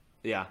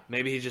 Yeah,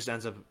 maybe he just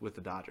ends up with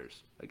the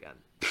Dodgers again.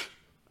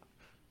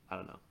 I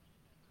don't know.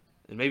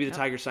 And maybe the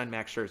Tigers sign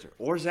Max Scherzer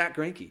or Zach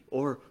Greinke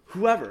or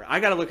whoever. I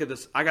got to look at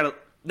this.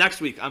 Next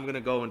week, I'm going to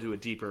go into a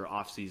deeper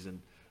offseason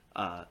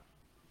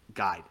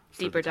guide.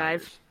 Deeper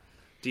dive.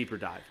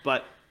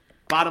 But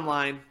bottom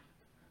line,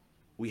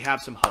 we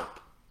have some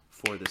hope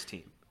for this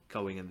team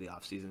going into the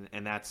offseason,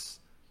 and that's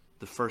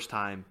the first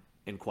time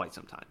in quite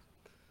some time.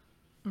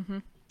 Mm-hmm.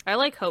 I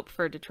like hope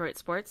for Detroit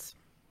sports.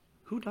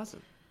 Who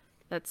doesn't?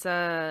 That's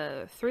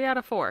 3 out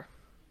of 4.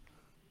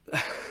 3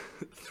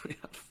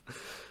 out of 4.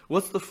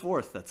 What's the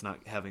fourth that's not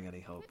having any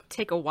hope?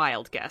 Take a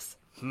wild guess.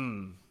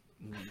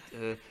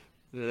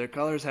 Their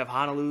colors have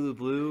Honolulu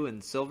blue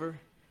and silver?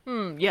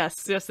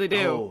 Yes, they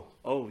do.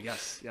 Oh,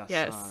 yes.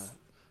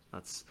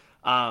 That's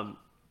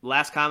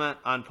last comment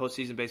on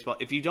postseason baseball.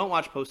 If you don't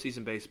watch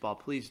postseason baseball,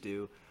 please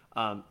do.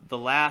 The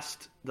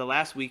last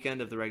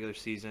weekend of the regular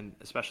season,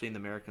 especially in the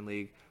American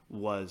League,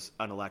 was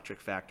an electric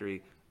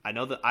factory. I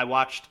know that I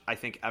watched, I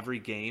think, every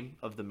game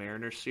of the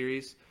Mariners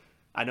series.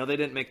 I know they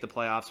didn't make the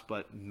playoffs,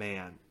 but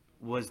man,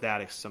 was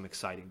that some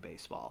exciting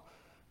baseball.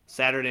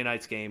 Saturday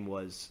night's game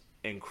was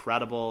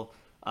incredible.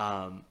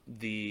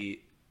 The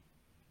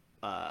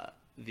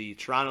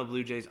Toronto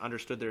Blue Jays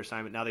understood their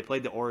assignment. Now they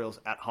played the Orioles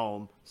at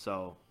home,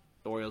 so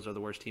the Orioles are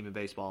the worst team in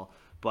baseball,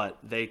 but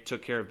they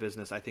took care of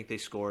business. I think they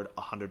scored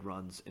 100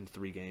 runs in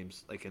 3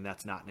 games, and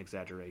that's not an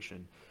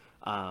exaggeration.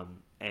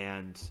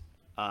 And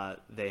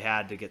they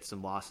had to get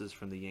some losses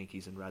from the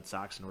Yankees and Red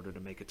Sox in order to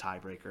make a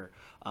tiebreaker.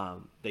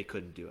 They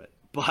couldn't do it,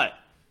 but.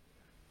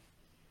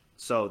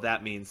 So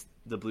that means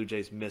the Blue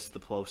Jays missed the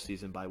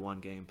postseason by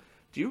 1 game.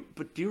 Do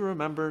you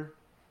remember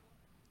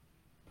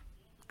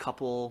a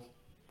couple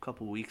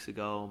weeks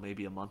ago,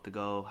 maybe a month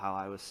ago, how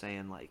I was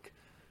saying like,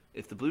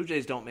 if the Blue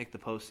Jays don't make the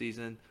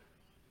postseason,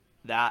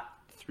 that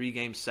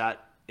 3-game set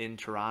in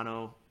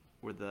Toronto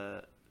where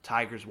the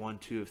Tigers won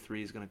 2 of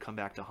 3 is going to come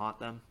back to haunt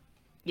them?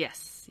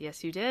 Yes,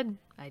 you did.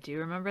 I do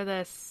remember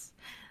this.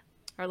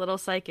 Our little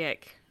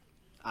psychic.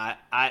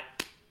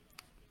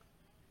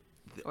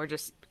 Or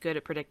just good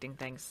at predicting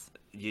things.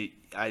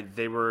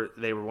 They were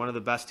one of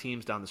the best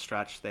teams down the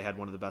stretch. They had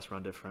one of the best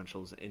run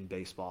differentials in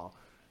baseball,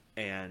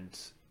 and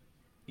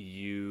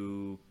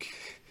you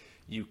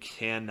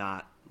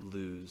cannot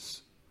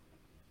lose.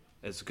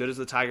 As good as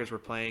the Tigers were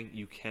playing,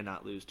 you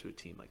cannot lose to a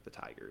team like the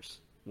Tigers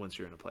once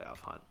you're in a playoff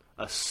hunt,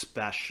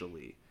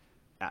 especially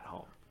at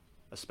home.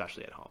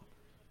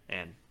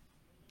 And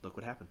look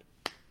what happened.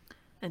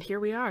 And here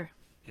we are.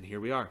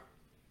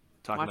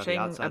 Talking about the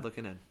outside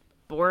looking in.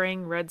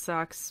 Boring Red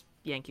Sox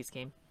Yankees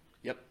game.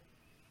 Yep.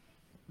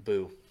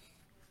 Boo.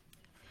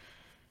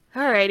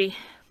 Alrighty.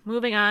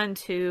 Moving on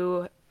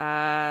to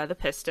the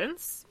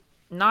Pistons.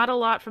 Not a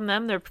lot from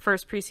them. Their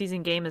first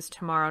preseason game is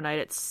tomorrow night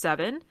at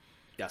 7.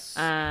 Yes.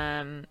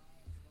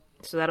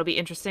 So that'll be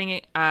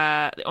interesting.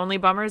 The only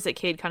bummer is that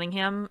Cade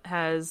Cunningham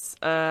has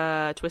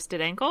a twisted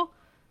ankle.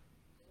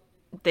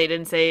 They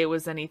didn't say it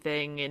was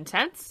anything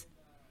intense,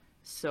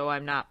 so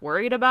I'm not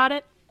worried about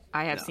it.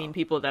 I have seen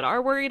people that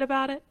are worried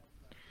about it.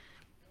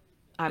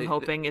 I'm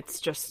hoping it's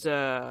just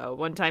a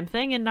one-time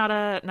thing and not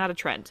a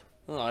trend.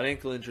 Well, an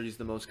ankle injury is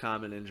the most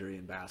common injury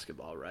in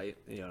basketball, right?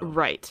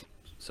 Right.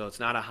 So it's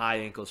not a high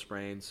ankle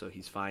sprain, so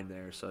he's fine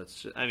there. So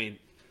it's just,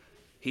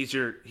 he's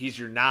your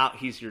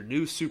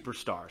new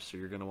superstar. So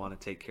you're going to want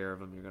to take care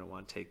of him. You're going to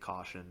want to take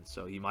caution.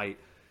 So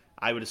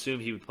I would assume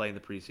he would play in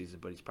the preseason,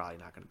 but he's probably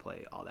not going to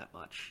play all that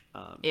much.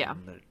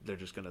 They're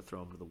just going to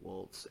throw him to the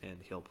wolves, and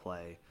he'll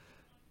play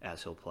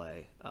as he'll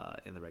play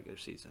in the regular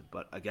season.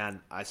 But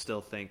again, I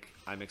still think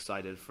I'm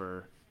excited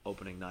for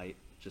opening night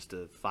just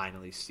to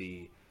finally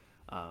see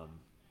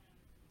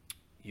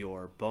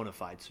your bona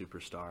fide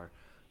superstar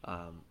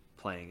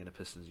playing in a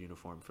Pistons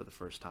uniform for the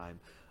first time.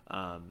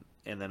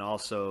 And then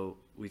also,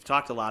 we've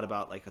talked a lot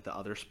about like the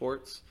other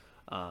sports,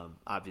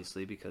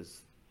 obviously,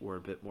 because we're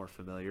a bit more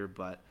familiar,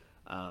 but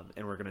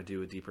and we're going to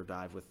do a deeper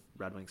dive with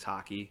Red Wings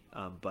hockey.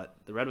 But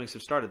the Red Wings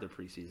have started their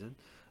preseason,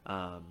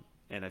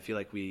 and I feel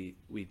like we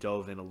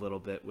dove in a little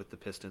bit with the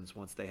Pistons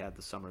once they had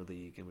the summer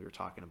league, and we were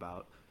talking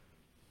about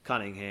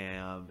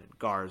Cunningham and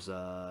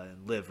Garza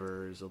and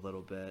Livers a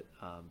little bit.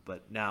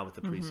 But now with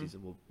the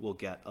preseason, we'll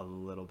get a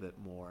little bit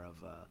more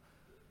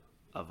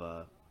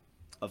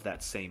of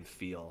that same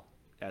feel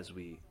as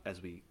we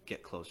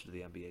get closer to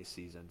the NBA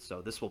season.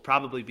 So this will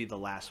probably be the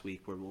last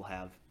week where we'll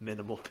have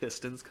minimal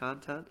Pistons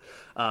content.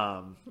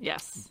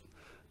 Yes.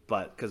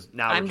 But because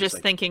now I'm just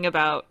thinking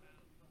about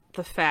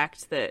the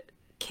fact that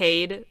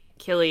Cade,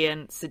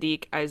 Killian,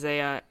 Sadiq,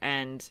 Isaiah,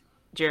 and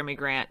Jeremy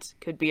Grant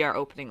could be our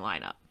opening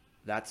lineup.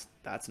 That's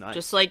nice.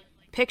 Just like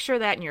picture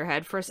that in your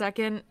head for a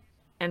second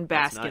and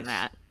bask in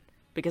that,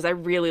 because I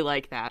really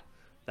like that.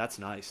 That's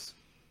nice.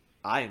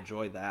 I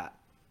enjoyed that.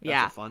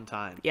 That's a fun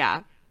time.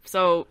 Yeah.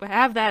 So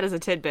have that as a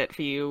tidbit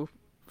for you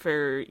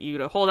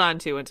to hold on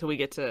to until we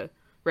get to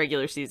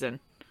regular season.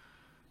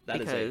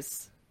 That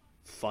is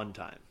a fun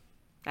time.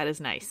 That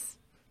is nice.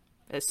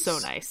 That is so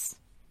nice.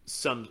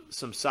 Some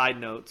side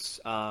notes.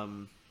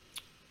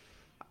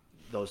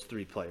 Those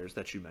three players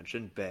that you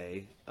mentioned,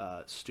 Bay,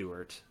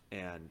 Stewart,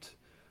 and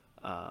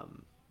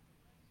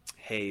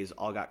Hayes,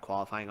 all got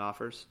qualifying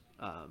offers.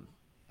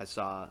 I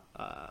saw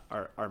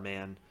our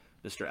man,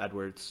 Mr.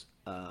 Edwards,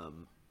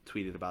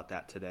 tweeted about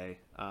that today,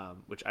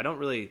 which I don't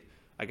really.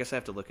 I guess I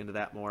have to look into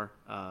that more.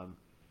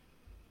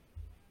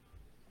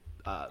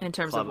 In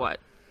terms of what?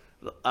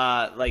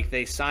 Like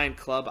they signed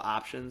club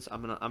options.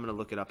 I'm gonna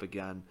look it up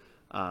again,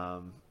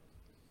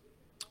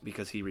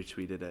 because he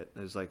retweeted it. It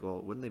was like, well,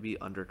 wouldn't they be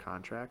under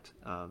contract?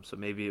 So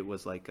maybe it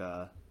was like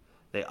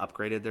they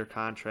upgraded their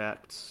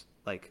contracts,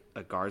 like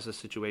a Garza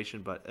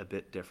situation, but a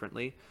bit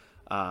differently.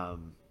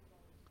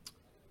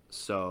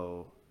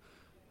 So,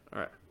 all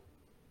right.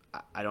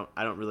 I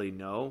don't really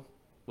know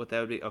what that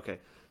would be. Okay,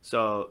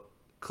 so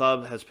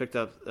club has picked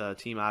up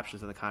team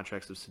options on the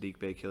contracts of Sadiq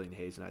Bey, Killian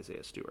Hayes, and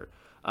Isaiah Stewart.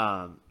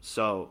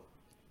 So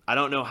I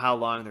don't know how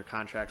long their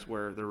contracts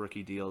were, their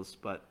rookie deals,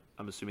 but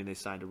I'm assuming they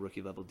signed a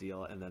rookie level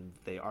deal, and then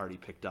they already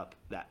picked up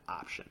that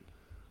option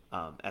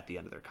at the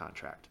end of their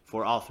contract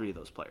for all three of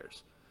those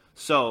players.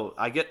 So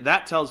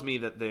that tells me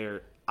that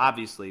they're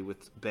obviously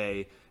with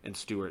Bey and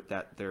Stewart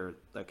that they're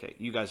okay.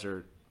 You guys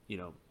are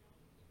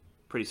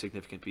pretty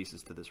significant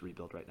pieces to this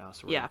rebuild right now,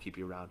 so we're going to keep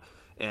you around.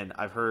 And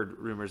I've heard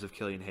rumors of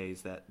Killian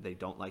Hayes that they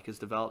don't like his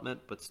development,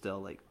 but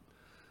still,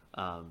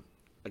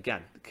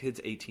 again, the kid's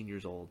 18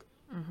 years old,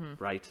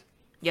 right?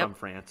 Yep. From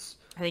France.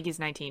 I think he's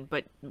 19,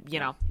 but,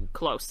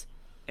 close.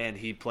 And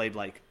he played,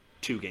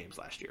 2 games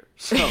last year.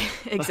 So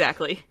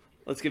exactly.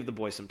 Let's give the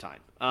boy some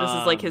time. This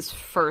is, his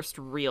first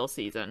real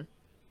season.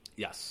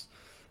 Yes.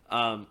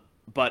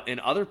 But in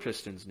other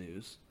Pistons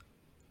news,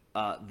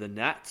 the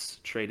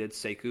Nets traded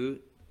Sekou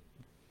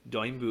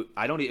Doumbouya.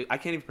 I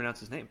can't even pronounce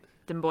his name.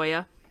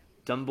 Doumbouya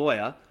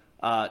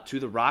to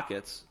the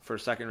Rockets for a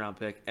second-round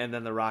pick, and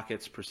then the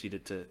Rockets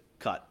proceeded to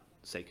cut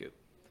Sekou.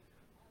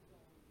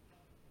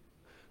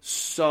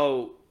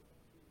 So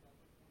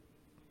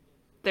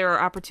there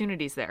are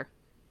opportunities there.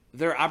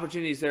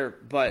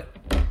 But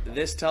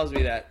this tells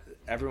me that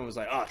everyone was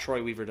like, "Oh,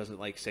 Troy Weaver doesn't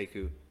like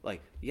Sekou."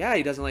 Yeah,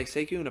 he doesn't like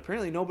Sekou, and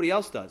apparently nobody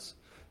else does.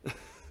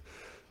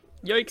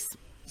 Yikes!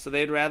 So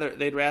they'd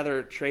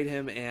rather trade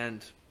him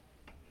and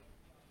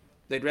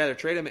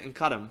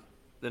cut him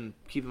than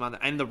keep him on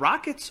there. And the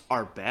Rockets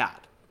are bad.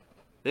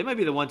 They might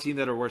be the one team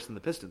that are worse than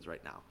the Pistons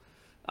right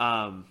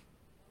now.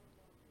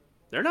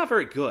 They're not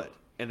very good,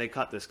 and they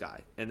cut this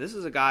guy. And this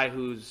is a guy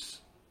who's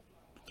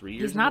 3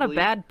 years. He's not a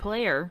bad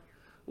player.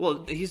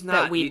 Well, he's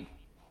not.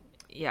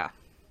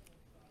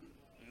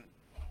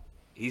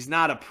 He's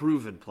not a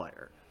proven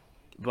player.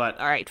 But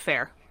all right,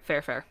 fair.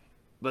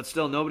 But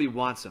still, nobody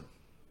wants him.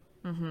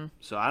 Mm-hmm.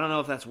 So I don't know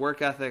if that's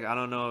work ethic. I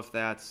don't know if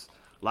that's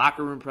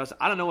locker room press.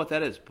 I don't know what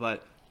that is,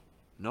 but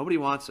nobody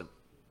wants him.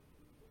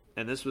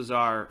 And this was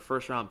our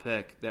first-round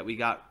pick that we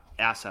got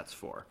assets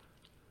for.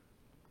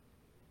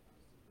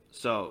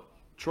 So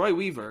Troy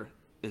Weaver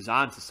is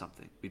on to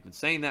something. We've been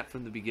saying that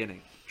from the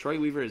beginning. Troy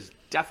Weaver is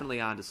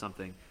definitely on to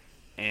something,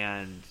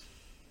 and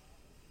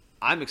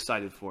I'm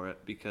excited for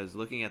it because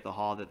looking at the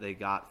haul that they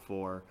got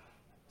for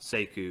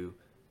Sekou,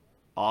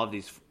 all of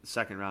these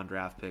second-round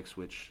draft picks,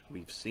 which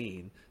we've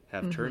seen,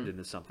 have turned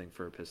into something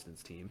for a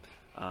Pistons team.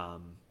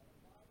 I'm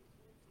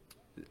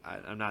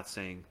not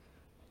saying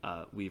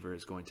Weaver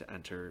is going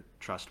to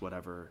trust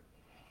whatever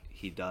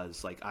he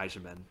does, like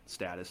Eiserman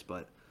status,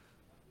 but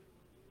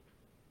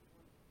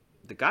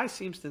the guy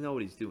seems to know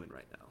what he's doing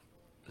right now,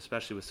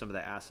 especially with some of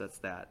the assets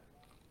that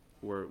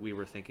we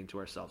were thinking to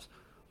ourselves,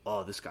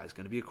 oh, this guy's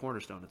going to be a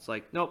cornerstone. It's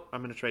like, nope,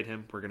 I'm going to trade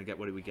him. We're going to get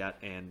what we get,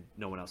 and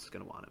no one else is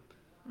going to want him.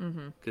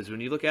 Because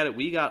when you look at it,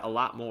 we got a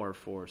lot more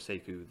for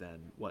Sekou than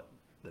what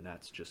the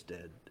Nets just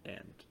did,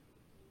 and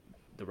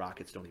the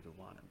Rockets don't even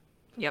want him.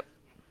 Yep.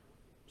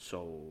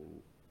 So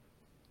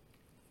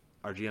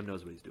our GM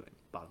knows what he's doing,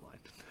 bottom line.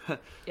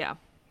 Yeah.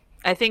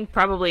 I think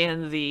probably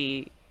in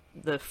the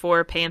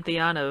 4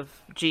 pantheon of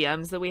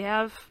GMs that we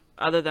have,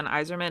 other than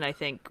Yzerman, I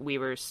think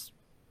Weaver's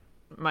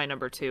my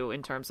number 2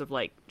 in terms of,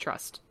 like,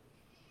 trust.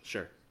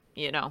 Sure.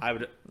 You know, I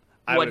would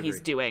what agree.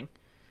 he's doing.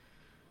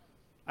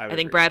 I think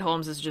agree. Brad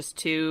Holmes is just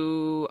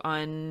too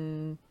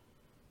untested.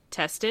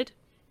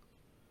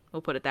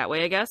 We'll put it that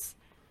way, I guess.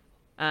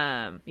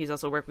 He's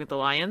also working with the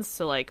Lions,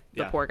 so, like,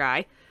 the poor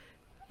guy.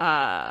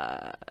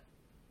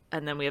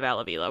 And then we have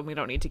Alavila. We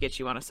don't need to get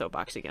you on a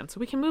soapbox again, so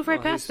we can move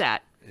right past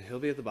that. He'll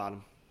be at the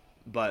bottom.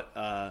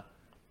 But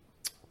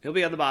he'll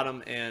be at the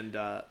bottom, and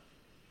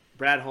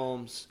Brad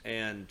Holmes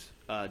and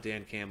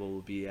Dan Campbell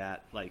will be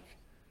at, like...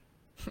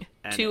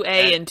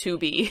 2A and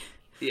 2B.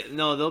 Yeah,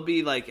 no, they'll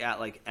be, like, at,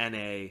 like,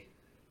 NA,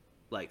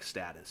 like,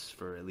 status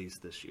for at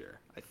least this year,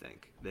 I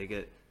think. They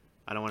get...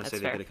 I don't want to say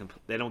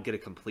they don't get a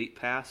complete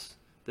pass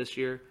this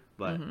year,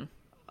 but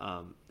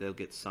they'll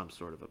get some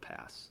sort of a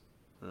pass.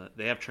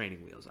 They have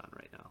training wheels on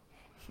right now.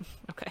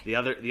 Okay. The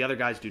other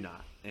guys do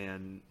not,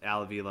 and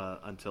Alavila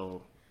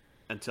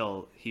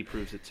until he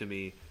proves it to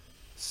me,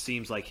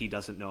 seems like he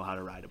doesn't know how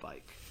to ride a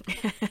bike.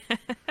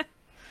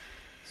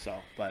 So,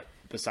 but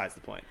besides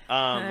the point,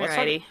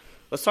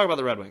 let's talk about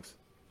the Red Wings.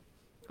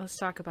 Let's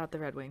talk about the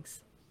Red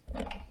Wings.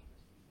 What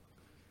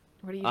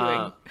are you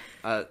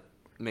doing?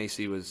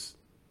 Macy was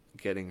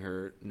getting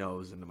her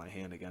nose into my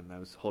hand again. I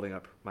was holding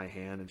up my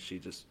hand, and she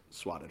just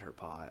swatted her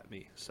paw at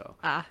me. So,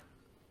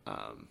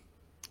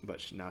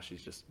 but now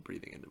she's just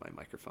breathing into my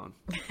microphone.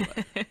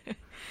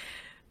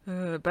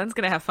 Ben's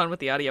gonna have fun with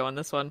the audio on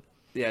this one.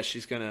 Yeah,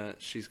 she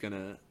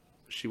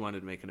wanted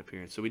to make an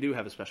appearance. So we do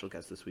have a special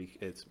guest this week.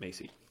 It's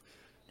Macy.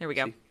 There we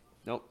go. See?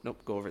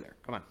 Nope. Go over there.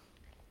 Come on.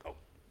 Go.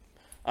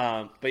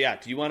 But yeah,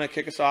 do you want to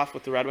kick us off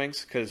with the Red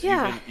Wings? Because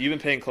you've been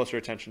paying closer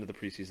attention to the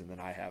preseason than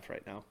I have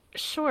right now.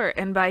 Sure,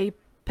 and by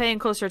paying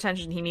closer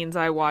attention, he means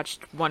I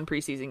watched one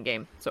preseason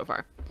game so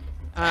far.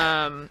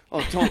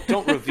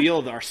 Don't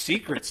reveal our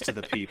secrets to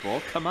the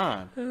people. Come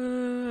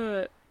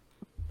on.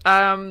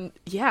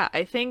 Yeah,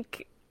 I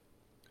think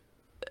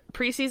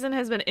preseason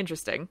has been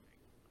interesting,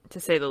 to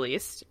say the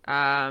least.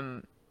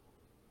 I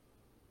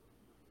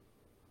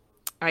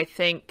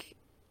think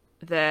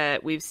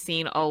that we've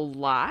seen a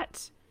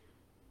lot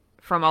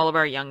from all of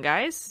our young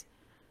guys.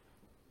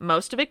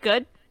 Most of it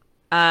good.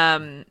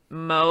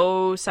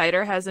 Mo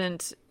Sider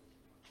hasn't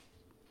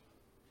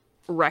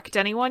wrecked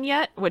anyone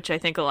yet, which I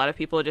think a lot of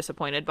people are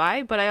disappointed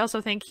by, but I also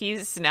think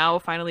he's now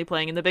finally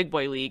playing in the big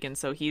boy league, and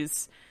so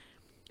he's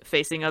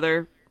facing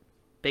other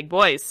big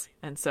boys,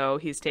 and so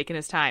he's taking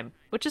his time,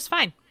 which is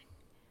fine.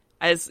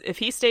 As if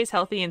he stays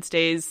healthy and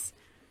stays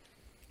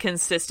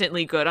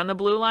consistently good on the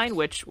blue line,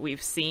 which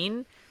we've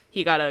seen,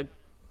 he got a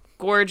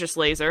gorgeous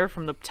laser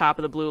from the top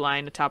of the blue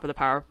line to top of the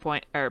power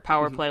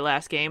play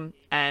last game,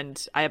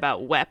 and I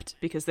about wept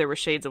because there were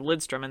shades of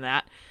Lidstrom in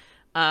that.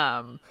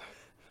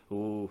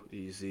 Ooh,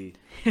 easy.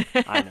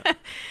 I know.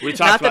 We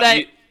talked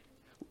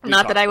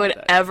Not that I would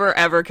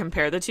ever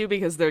compare the two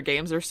because their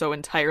games are so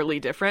entirely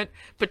different,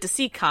 but to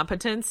see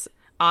competence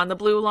on the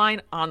blue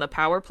line on the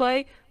power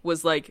play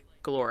was, like,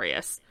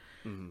 glorious.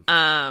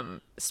 Mm-hmm.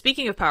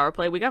 Speaking of power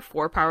play, we got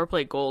 4 power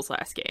play goals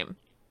last game.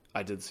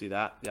 I did see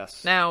that,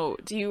 yes. Now,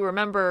 do you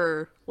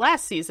remember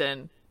last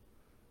season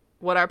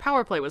what our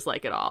power play was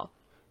like at all?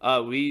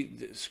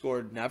 We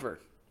scored never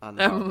on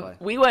the power play.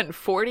 We went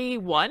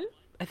 41,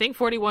 I think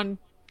 41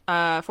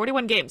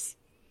 games.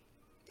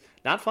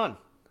 Not fun.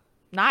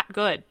 Not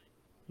good.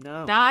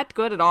 No. Not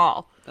good at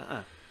all.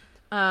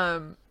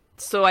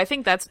 So I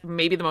think that's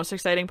maybe the most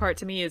exciting part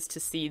to me, is to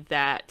see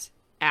that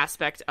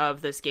aspect of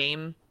this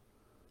game,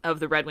 of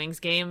the Red Wings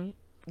game,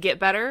 get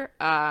better,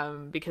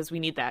 because we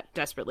need that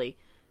desperately.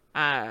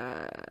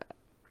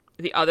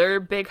 The other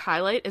big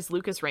highlight is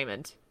Lucas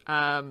Raymond.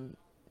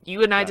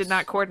 You and I did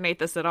not coordinate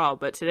this at all,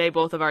 but today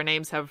both of our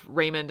names have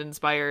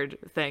Raymond-inspired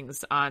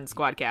things on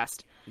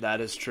Squadcast.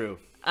 That is true.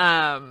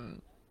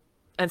 And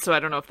so I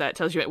don't know if that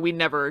tells you, we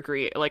never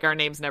agree. Like, our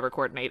names never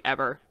coordinate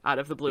ever out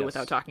of the blue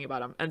without talking about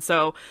them. And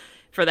so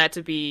for that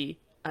to be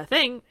a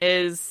thing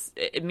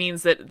it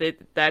means that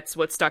that's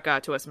what stuck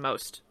out to us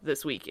most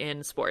this week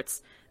in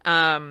sports.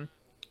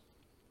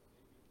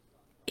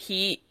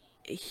 He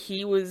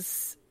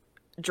was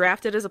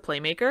drafted as a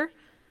playmaker,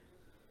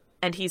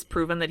 and he's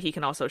proven that he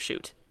can also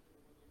shoot,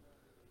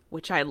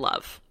 which I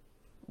love.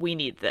 We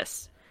need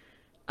this.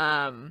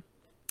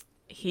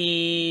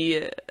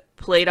 He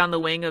played on the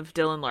wing of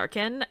Dylan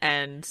Larkin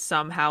and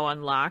somehow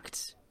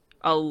unlocked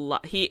a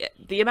lot.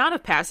 The amount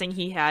of passing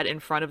he had in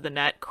front of the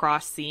net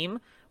cross seam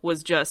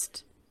was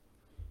just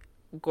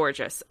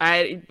gorgeous.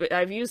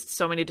 I've used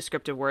so many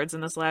descriptive words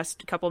in this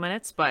last couple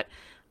minutes, but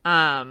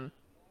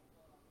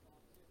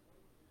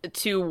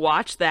to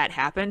watch that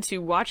happen, to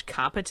watch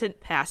competent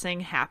passing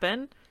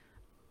happen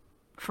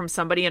from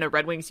somebody in a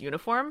Red Wings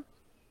uniform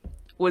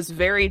was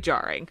very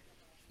jarring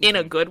in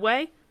a good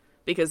way,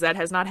 because that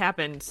has not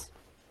happened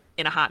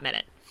in a hot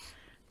minute.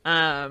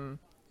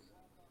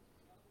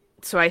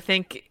 So I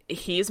think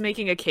he's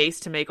making a case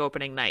to make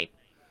opening night.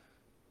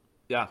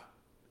 Yeah.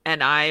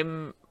 And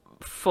I'm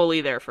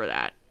fully there for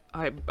that.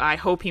 I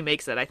hope he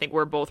makes it. I think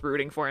we're both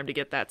rooting for him to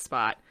get that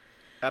spot.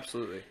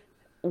 Absolutely.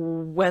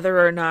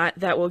 Whether or not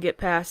that will get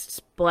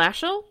past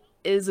Blashill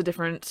is a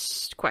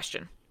different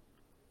question.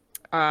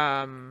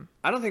 I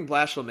don't think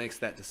Blashill makes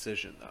that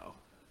decision, though.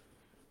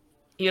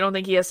 You don't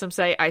think he has some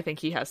say? I think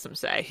he has some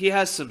say. He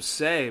has some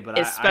say, but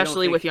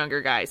especially with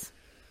younger guys.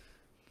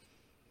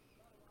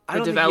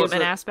 The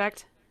development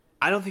aspect?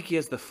 I don't think he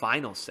has the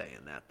final say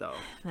in that, though.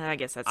 I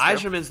guess that's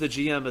true. Yzerman's the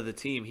GM of the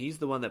team. He's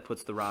the one that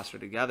puts the roster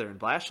together, and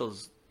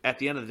Blashill's, at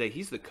the end of the day,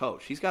 he's the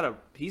coach. He's got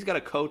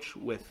to coach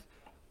with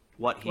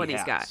what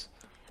he's got.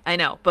 I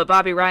know, but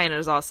Bobby Ryan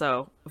is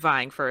also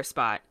vying for a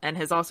spot and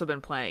has also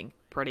been playing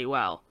pretty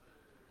well.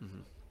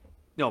 Mm-hmm.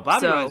 No,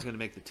 Bobby Ryan's going to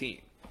make the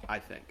team, I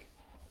think.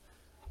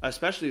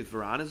 Especially with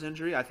Verana's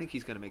injury, I think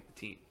he's going to make the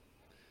team.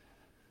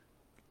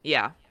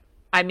 Yeah.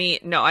 I mean,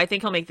 no, I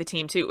think he'll make the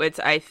team too.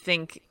 I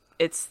think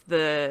there's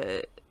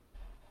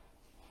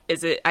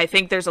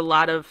a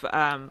lot of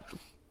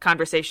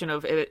conversation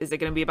of, is it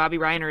going to be Bobby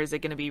Ryan or is it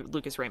going to be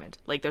Lucas Raymond?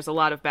 Like, there's a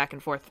lot of back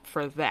and forth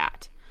for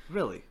that.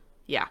 Really?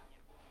 Yeah.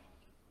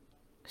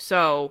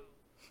 So,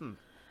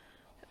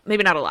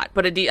 maybe not a lot,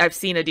 but I've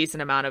seen a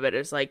decent amount of it.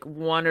 It's like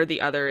one or the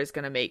other is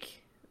going to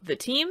make the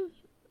team,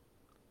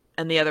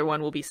 and the other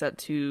one will be sent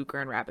to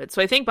Grand Rapids.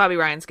 So I think Bobby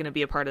Ryan's going to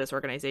be a part of this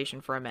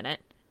organization for a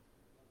minute.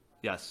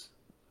 Yes,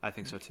 I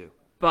think so too.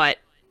 But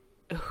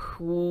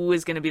who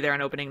is going to be there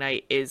on opening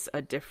night is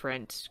a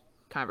different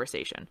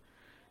conversation.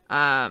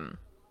 I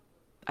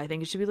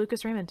think it should be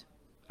Lucas Raymond.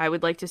 I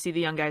would like to see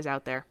the young guys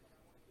out there,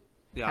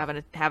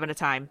 having a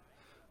time.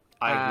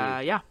 I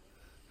agree. Yeah.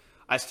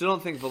 I still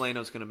don't think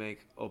Veleno's going to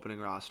make opening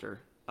roster.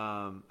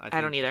 I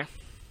don't either.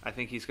 I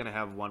think he's going to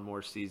have one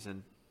more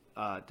season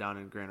down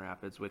in Grand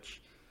Rapids,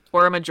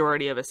 or a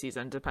majority of a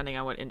season, depending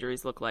on what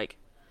injuries look like.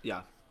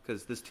 Yeah,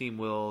 because this team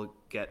will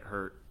get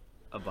hurt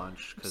a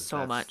bunch.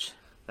 Much.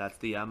 That's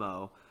the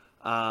MO.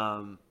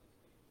 I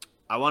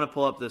want to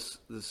pull up this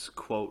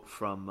quote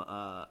from.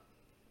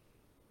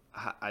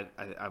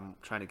 I'm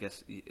trying to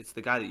guess. It's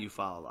the guy that you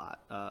follow a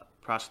lot.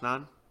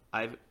 Prashant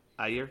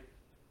Iyer.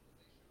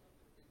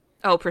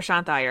 Oh,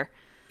 Prashant Iyer.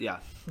 Yeah,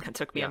 that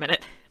took me a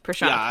minute.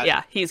 Prashant,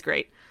 yeah, he's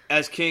great.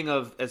 As king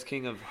of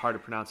hard to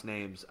pronounce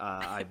names,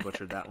 I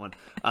butchered that one.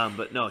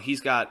 But no,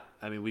 he's got.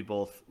 I mean, we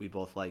both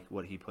like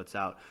what he puts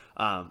out.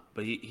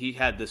 But he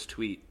had this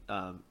tweet,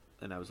 and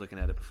I was looking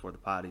at it before the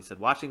pod. He said,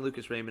 "Watching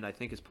Lucas Raymond, I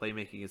think his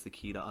playmaking is the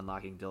key to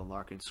unlocking Dylan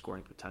Larkin's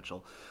scoring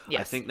potential. Yes.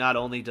 I think not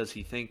only does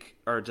he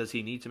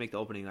need to make the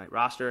opening night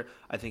roster,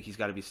 I think he's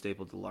got to be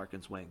stapled to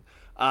Larkin's wing."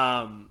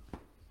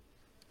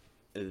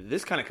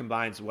 This kind of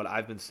combines what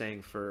I've been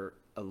saying for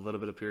a little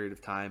bit of period of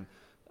time.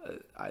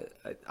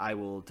 I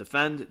will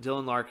defend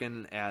Dylan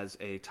Larkin as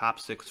a top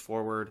 6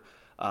 forward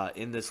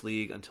in this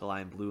league until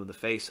I am blue in the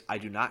face. I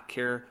do not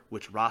care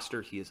which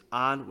roster he is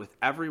on. With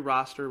every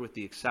roster, with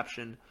the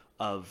exception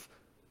of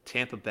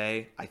Tampa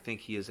Bay, I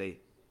think he is a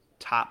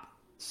top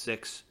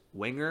 6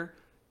 winger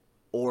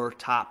or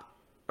top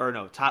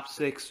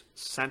 6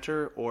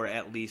 center, or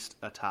at least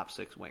a top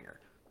 6 winger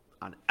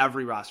on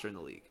every roster in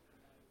the league.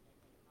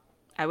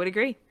 I would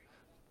agree.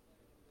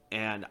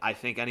 And I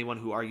think anyone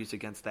who argues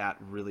against that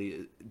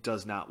really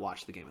does not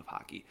watch the game of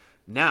hockey.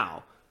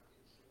 Now,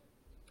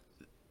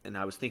 and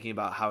I was thinking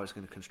about how I was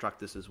going to construct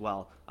this as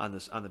well on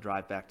the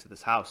drive back to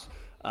this house.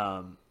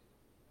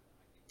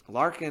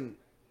 Larkin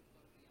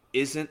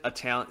isn't a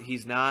talent.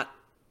 He's not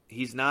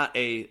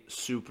a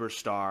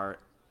superstar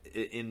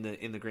in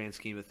the grand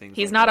scheme of things.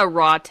 He's not a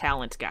raw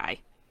talent guy.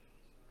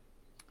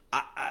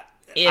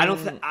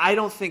 I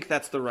don't think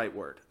that's the right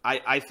word.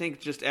 I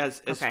think just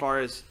as far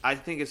as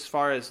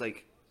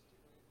like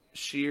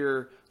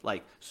sheer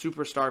like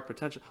superstar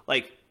potential,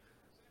 like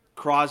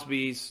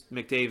Crosby's,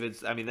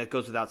 McDavid's. I mean, that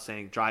goes without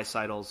saying.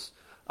 Draisaitl's,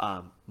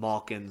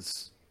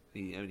 Malkin's.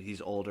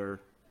 He's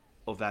older.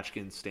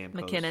 Ovechkin,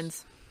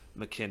 Stamkos,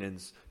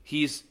 McKinnon's.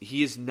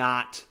 He is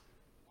not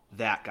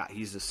that guy.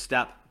 He's a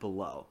step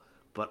below.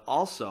 But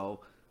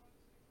also,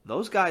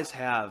 those guys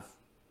have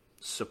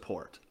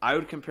support. I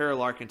would compare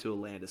Larkin to a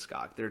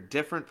Landeskog. They're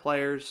different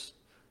players,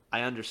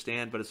 I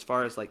understand, but as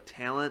far as like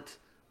talent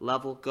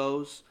level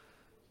goes,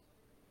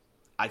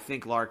 I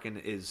think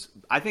Larkin's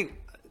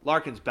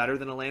better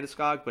than a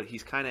Landeskog, but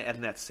he's kind of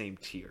in that same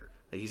tier.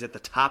 He's at the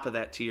top of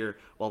that tier,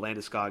 while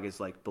Landeskog is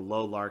like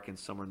below Larkin,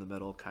 somewhere in the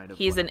middle, kind of.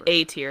 He's whatever. An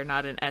A tier,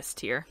 not an S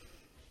tier.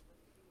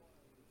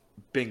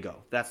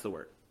 Bingo, that's the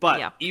word.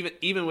 But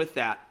even with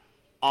that,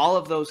 all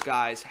of those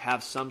guys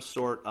have some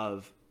sort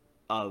of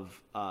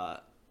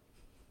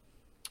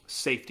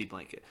safety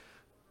blanket.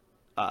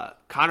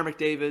 Connor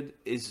McDavid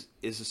is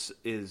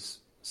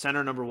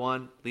center number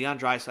 1, Leon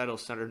Draisaitl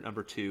center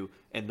number 2,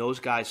 and those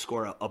guys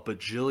score a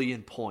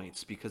bajillion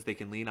points because they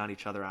can lean on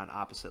each other on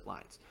opposite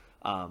lines.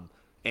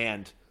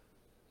 And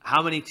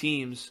how many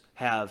teams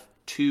have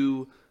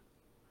 2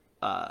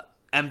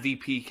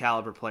 MVP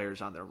caliber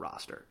players on their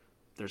roster?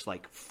 There's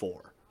like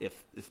 4, if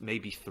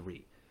maybe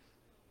 3.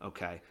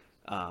 Okay,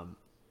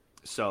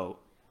 so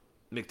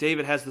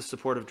McDavid has the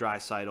support of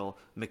Draisaitl.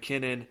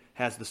 McKinnon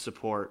has the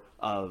support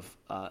of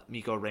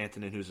Mikko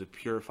Rantanen, who's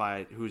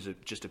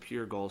just a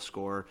pure goal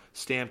scorer.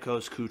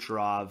 Stamkos,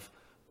 Kucherov,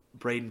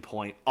 Braden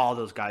Point, all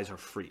those guys are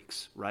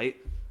freaks, right?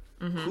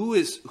 Mm-hmm.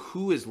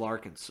 Who is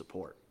Larkin's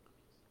support?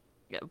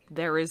 Yeah,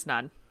 there is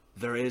none.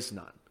 There is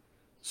none.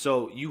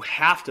 So you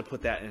have to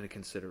put that into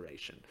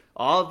consideration.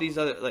 All of these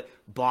other, like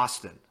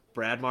Boston,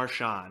 Brad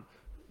Marchand,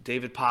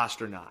 David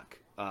Pastrnak,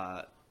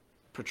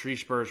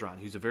 Patrice Bergeron,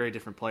 who's a very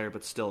different player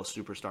but still a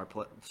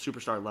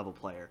superstar level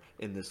player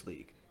in this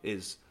league,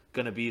 is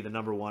going to be the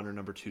number 1 or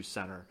number 2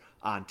 center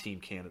on Team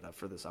Canada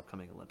for this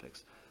upcoming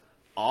Olympics.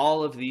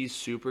 All of these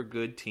super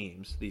good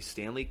teams, these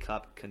Stanley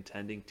Cup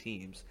contending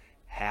teams,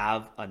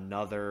 have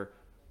another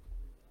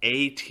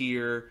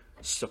A-tier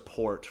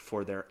support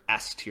for their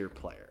S-tier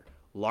player.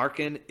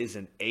 Larkin is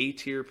an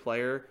A-tier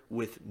player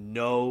with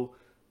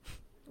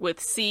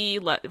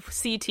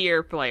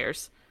C-tier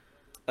players.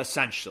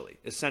 Essentially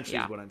yeah.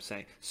 Is what I'm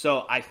saying.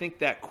 So I think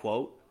that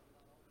quote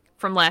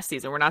from last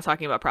season, we're not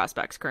talking about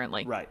prospects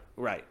currently.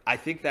 Right. I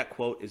think that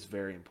quote is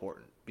very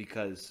important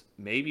because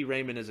maybe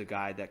Raymond is a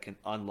guy that can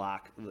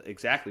unlock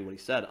exactly what he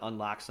said,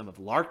 unlock some of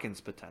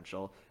Larkin's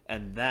potential,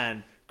 and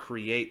then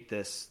create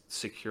this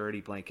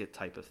security blanket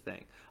type of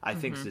thing. I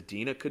think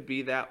Zadina could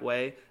be that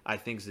way. I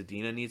think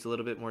Zadina needs a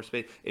little bit more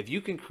space. If you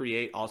can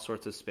create all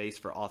sorts of space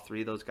for all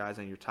 3 of those guys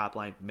on your top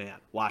line, man,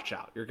 watch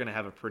out. You're going to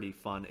have a pretty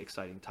fun,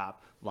 exciting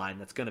top line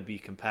that's going to be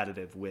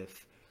competitive.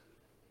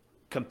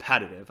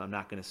 I'm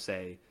not going to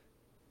say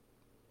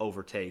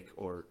overtake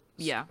or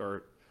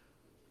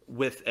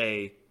with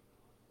a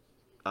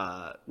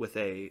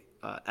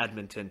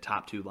Edmonton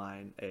top 2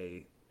 line,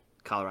 a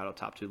Colorado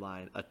top 2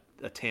 line, a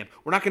Tampa.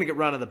 We're not going to get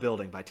run out of the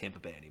building by Tampa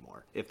Bay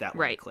anymore if that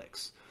line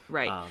clicks.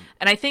 Right.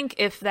 And I think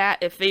if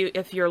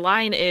your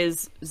line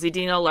is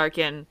Zadina,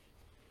 Larkin,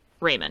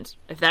 Raymond,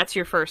 if that's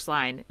your first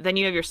line, then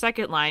you have your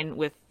second line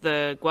with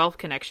the Guelph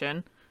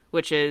connection,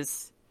 which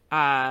is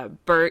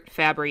Bert,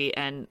 Fabry,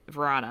 and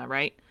Verana,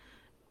 right?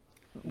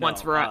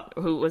 No,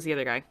 who was the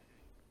other guy?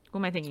 Who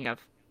am I thinking of?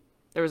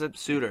 There was a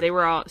Suter. They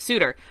were all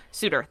Suter.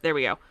 There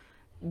we go.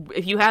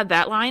 If you have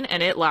that line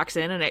and it locks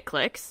in and it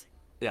clicks,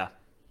 yeah,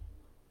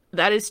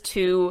 that is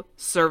 2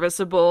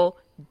 serviceable,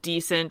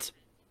 decent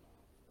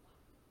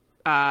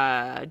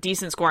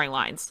scoring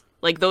lines.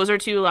 Like those are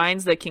 2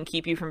 lines that can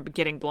keep you from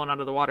getting blown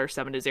out of the water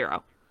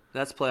 7-0.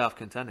 That's playoff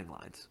contending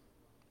lines.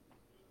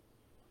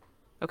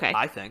 Okay,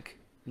 I think.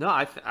 No,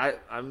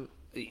 I'm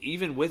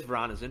even with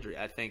Verana's injury.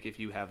 I think if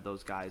you have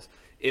those guys,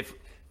 if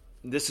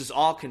this is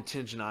all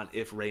contingent on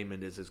if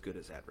Raymond is as good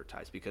as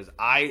advertised, because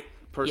I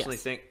personally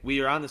think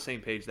we are on the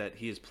same page that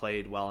he has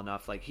played well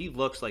enough. Like he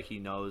looks like he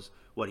knows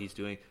what he's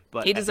doing,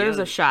 but he deserves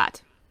a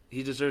shot.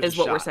 He deserves is a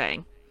shot. What we're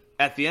saying.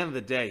 At the end of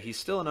the day, he's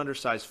still an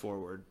undersized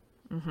forward.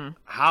 Mm-hmm.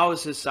 How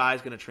is his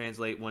size going to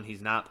translate when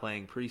he's not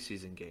playing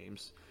preseason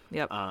games?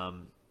 Yep.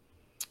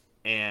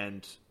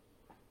 And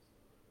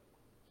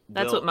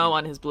that's what Mo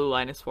on his blue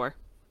line is for.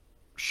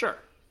 Sure.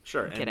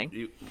 I'm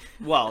kidding.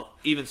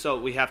 Even so,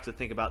 we have to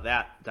think about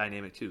that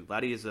dynamic too.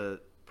 Laddie is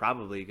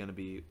probably going to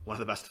be one of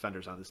the best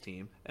defenders on this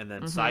team, and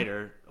then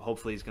Seider,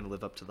 hopefully, is going to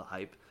live up to the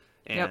hype,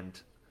 and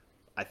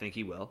I think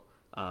he will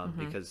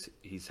because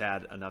he's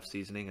had enough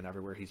seasoning, and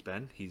everywhere he's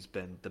been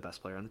the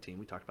best player on the team.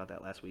 We talked about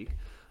that last week.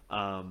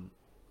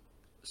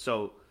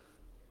 So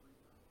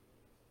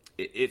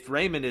if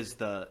Raymond is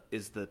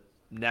the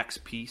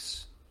next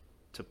piece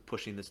to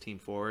pushing this team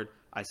forward,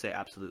 I say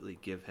absolutely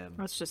give him.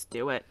 Let's just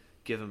do it.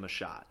 Give him a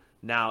shot.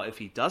 Now, if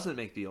he doesn't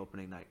make the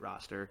opening night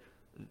roster,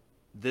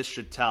 this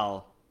should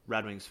tell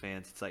Red Wings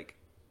fans it's like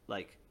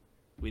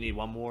we need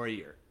one more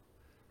year.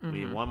 We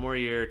need one more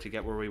year to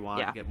get where we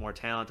want, to get more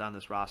talent on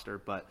this roster.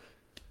 But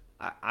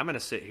I'm going to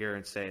sit here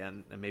and say,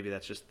 and maybe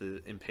that's just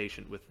the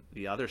impatient with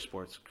the other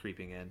sports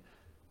creeping in.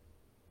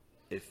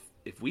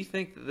 If we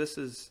think that this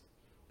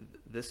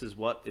is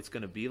what it's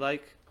going to be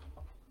like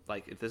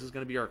if this is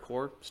going to be our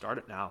core, start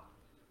it now.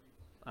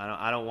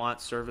 I don't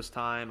want service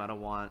time.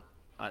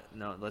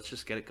 No, let's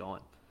just get it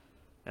going.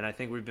 And I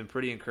think we've been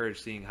pretty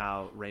encouraged seeing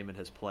how Raymond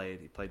has played.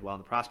 He played well in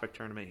the prospect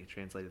tournament. He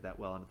translated that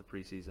well into the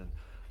preseason.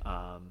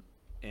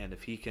 And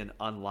if he can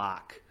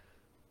unlock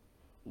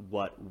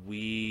what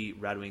we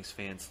Red Wings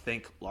fans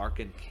think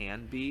Larkin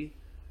can be,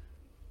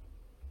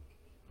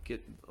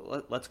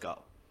 let's go.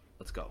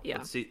 Let's go.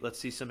 Yeah. Let's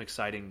see some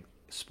exciting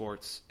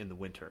sports in the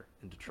winter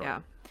in Detroit. Yeah.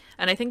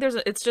 And I think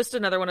it's just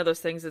another one of those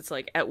things. It's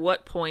like, at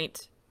what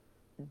point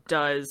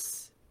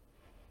does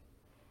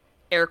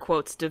air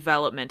quotes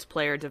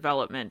player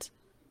development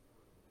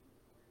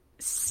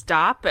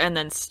stop and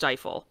then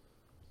stifle,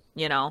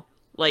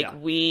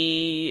 Like,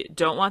 we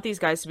don't want these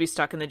guys to be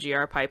stuck in the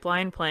GR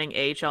pipeline playing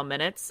AHL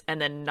minutes and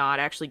then not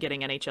actually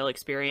getting NHL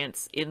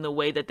experience in the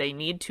way that they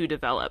need to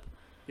develop.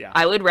 Yeah.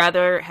 I would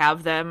rather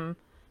have them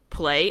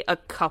play a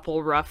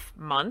couple rough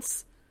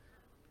months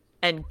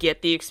and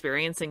get the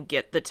experience and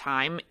get the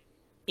time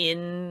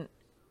in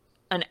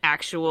an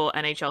actual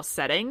NHL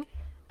setting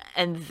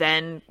and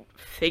then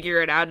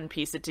figure it out and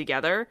piece it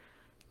together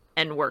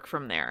and work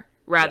from there,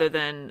 rather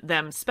than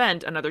them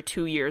spend another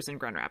 2 years in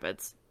Grand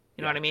Rapids.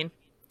 You know what I mean?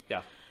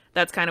 Yeah.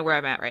 That's kind of where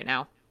I'm at right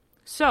now.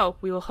 So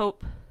we will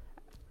hope,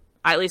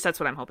 at least that's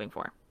what I'm hoping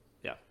for.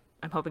 Yeah.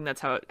 I'm hoping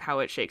that's how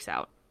it shakes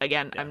out.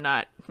 Again, I'm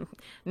not,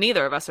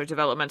 neither of us are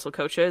developmental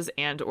coaches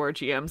and or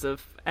GMs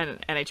of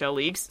NHL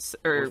leagues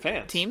or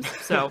teams.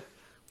 So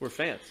we're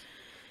fans.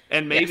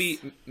 And maybe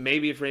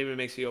if Raymond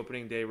makes the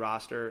opening day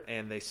roster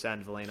and they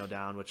send Veleno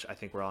down, which I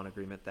think we're all in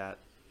agreement that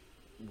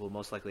will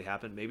most likely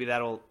happen, maybe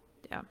that'll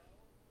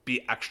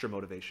be extra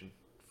motivation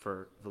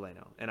for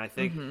Veleno. And I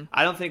think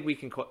I don't think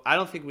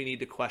we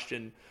need to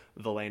question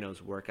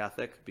Veleno's work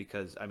ethic,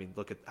 because I mean,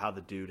 look at how the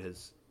dude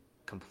has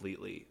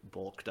completely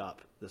bulked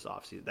up this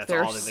offseason.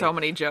 There are so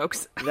many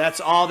jokes.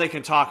 That's all they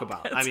can talk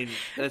about. I mean,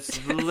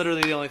 that's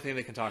literally the only thing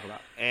they can talk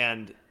about.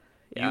 And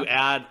you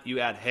add,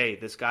 hey,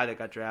 this guy that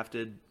got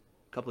drafted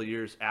a couple of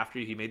years after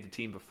he made the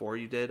team before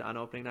you did on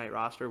opening night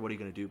roster, what are you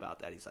going to do about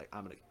that? He's like,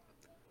 I'm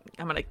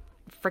gonna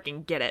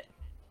freaking get it.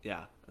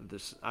 Yeah,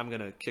 I'm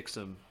gonna kick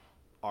some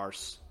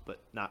arse, but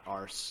not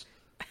arse,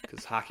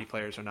 because hockey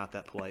players are not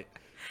that polite.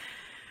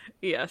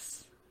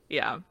 Yes.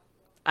 Yeah.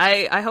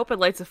 I hope it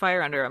lights a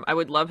fire under him. I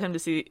would love to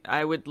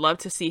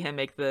see him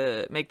make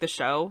the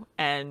show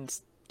and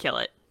kill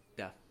it.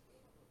 Yeah.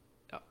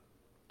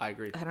 I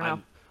agree. I don't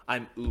know.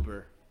 I'm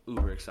uber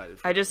excited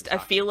for I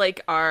feel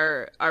like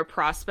our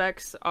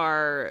prospects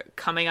are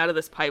coming out of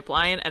this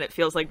pipeline, and it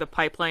feels like the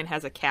pipeline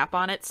has a cap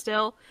on it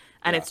still,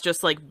 and it's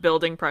just like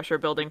building pressure,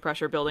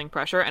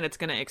 and it's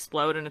going to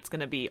explode, and it's going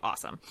to be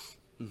awesome.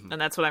 Mm-hmm.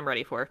 And that's what I'm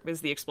ready for, is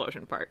the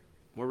explosion part.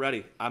 We're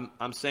ready.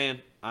 I'm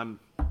saying I'm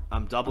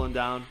doubling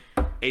down.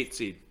 8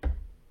 seed.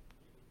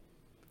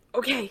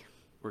 Okay.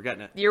 We're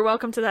getting it. You're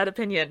welcome to that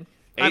opinion.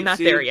 I'm not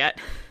there yet.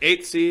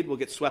 8 seed will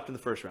get swept in the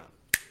first round.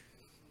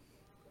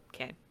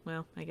 Okay.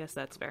 Well, I guess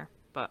that's fair.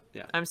 But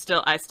yeah. I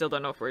still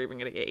don't know if we're even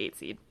going to get 8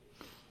 seed.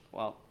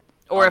 Well,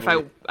 or if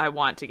I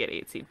want to get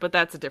 8 seed, but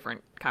that's a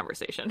different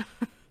conversation.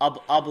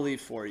 I'll believe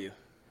for you.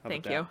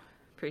 Thank you.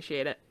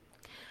 Appreciate it.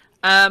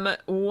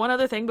 One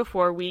other thing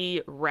before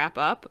we wrap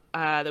up,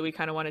 that we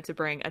kind of wanted to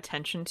bring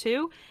attention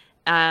to,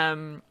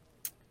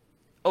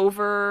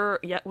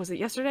 was it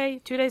yesterday?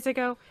 2 days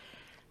ago?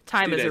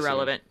 Time is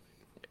irrelevant.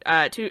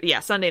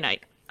 Sunday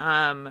night.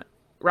 Robin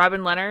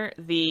Lehner,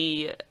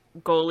 the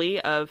goalie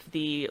of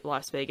the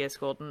Las Vegas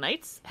Golden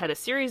Knights, had a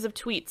series of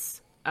tweets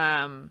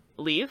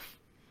leave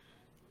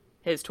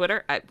his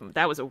Twitter.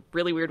 That was a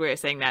really weird way of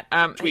saying that.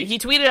 He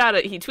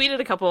tweeted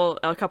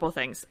a couple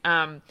things.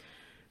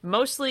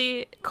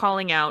 Mostly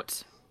calling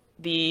out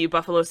the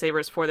Buffalo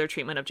Sabres for their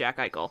treatment of Jack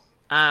Eichel.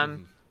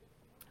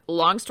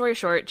 Long story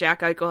short,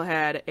 Jack Eichel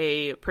had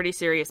a pretty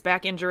serious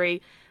back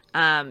injury.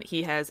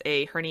 He has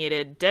a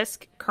herniated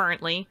disc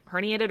currently.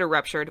 Herniated or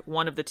ruptured,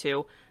 one of the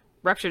two.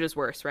 Ruptured is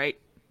worse, right?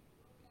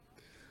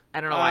 I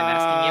don't know why I'm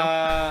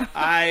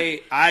asking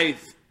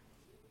you.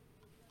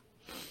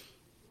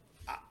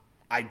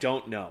 I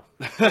don't know.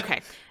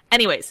 Okay.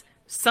 Anyways,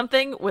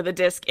 something with a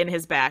disc in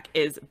his back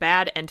is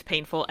bad and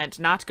painful and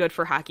not good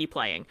for hockey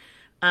playing.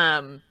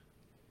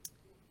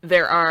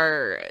 There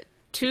are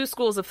two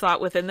schools of thought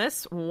within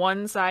this,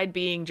 one side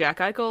being Jack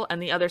Eichel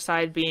and the other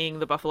side being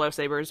the Buffalo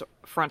Sabres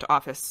front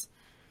office.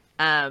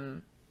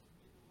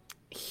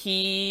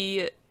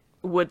 He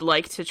would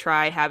like to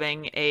try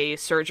having a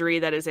surgery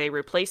that is a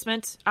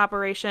replacement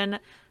operation,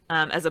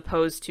 as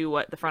opposed to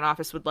what the front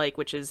office would like,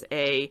 which is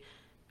a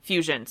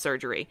fusion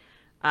surgery.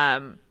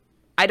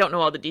 I don't know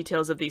all the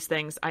details of these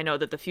things. I know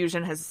that the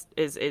fusion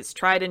is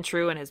tried and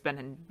true and has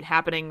been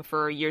happening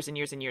for years and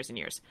years and years and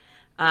years.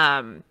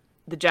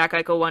 The Jack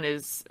Eichel one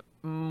is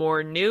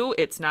more new.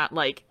 It's not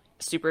like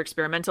super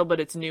experimental, but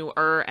it's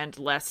newer and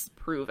less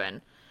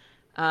proven.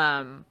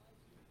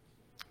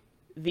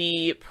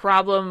 The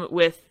problem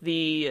with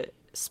the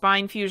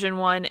spine fusion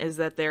one is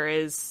that there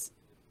is,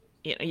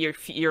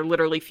 you're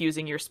literally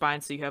fusing your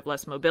spine so you have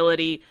less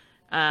mobility.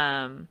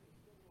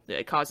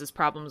 It causes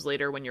problems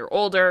later when you're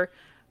older,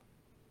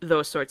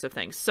 those sorts of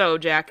things. So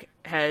Jack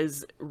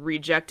has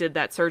rejected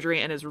that surgery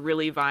and is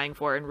really vying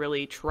for and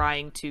really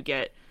trying to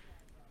get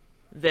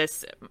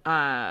this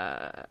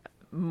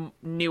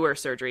newer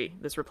surgery,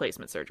 this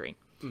replacement surgery.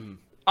 Mm-hmm.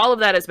 All of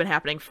that has been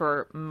happening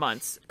for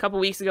months. A couple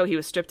weeks ago, he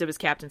was stripped of his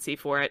captaincy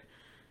for it.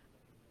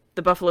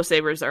 The Buffalo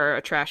Sabres are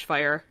a trash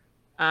fire.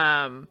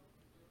 But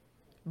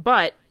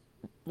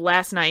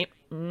last night,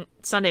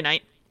 Sunday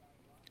night,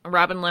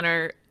 Robin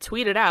Lehner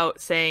tweeted out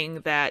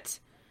saying that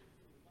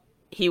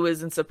he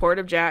was in support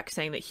of Jack,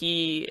 saying that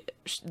he,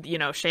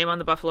 shame on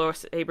the Buffalo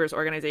Sabres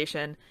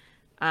organization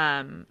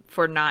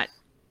for not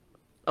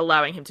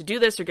allowing him to do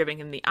this or giving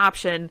him the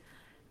option.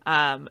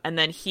 And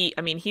then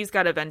he's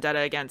got a vendetta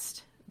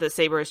against the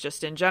Sabres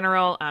just in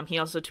general. He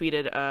also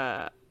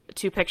tweeted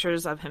 2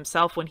 pictures of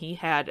himself when he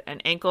had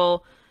an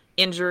ankle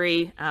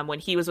injury when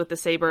he was with the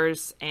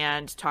Sabres,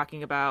 and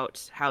talking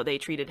about how they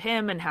treated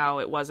him and how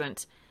it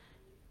wasn't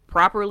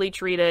properly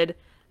treated.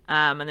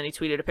 And then he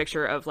tweeted a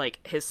picture of like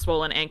his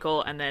swollen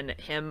ankle and then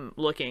him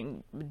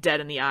looking dead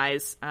in the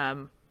eyes,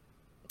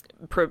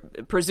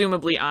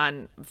 presumably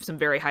on some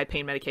very high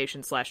pain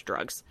medication /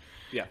 drugs.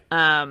 Yeah.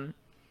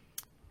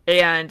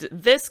 And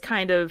this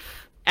kind of,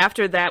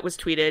 after that was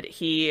tweeted,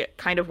 he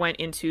kind of went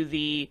into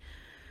the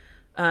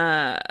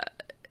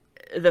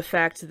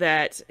fact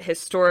that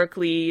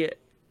historically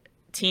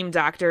team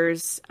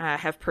doctors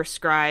have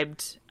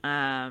prescribed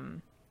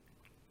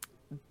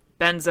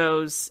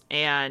benzos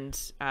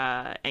and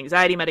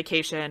anxiety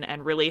medication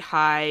and really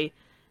high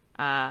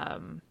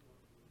pain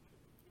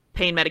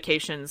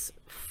medications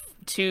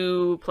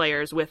to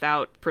players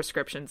without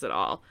prescriptions at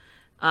all.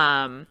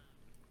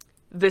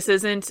 This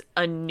isn't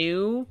a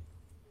new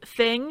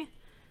thing.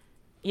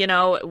 You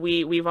know,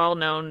 we've all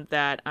known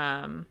that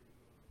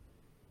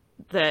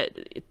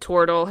that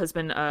Toradol has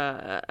been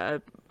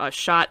a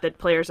shot that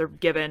players are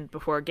given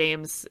before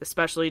games,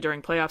 especially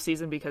during playoff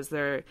season, because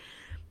they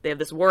have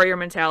this warrior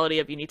mentality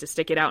of you need to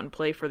stick it out and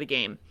play for the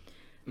game.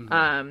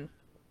 Mm-hmm.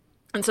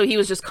 And so he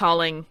was just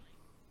calling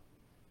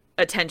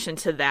attention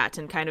to that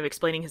and kind of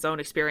explaining his own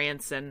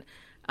experience and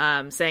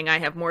saying, I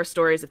have more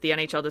stories. If the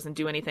NHL doesn't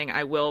do anything,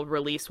 I will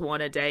release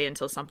one a day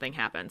until something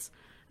happens.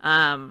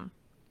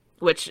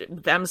 Which,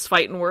 them's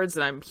fighting words,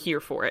 and I'm here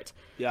for it.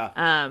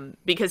 Yeah.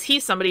 Because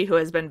he's somebody who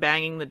has been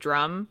banging the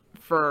drum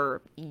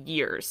for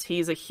years.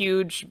 He's a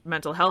huge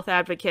mental health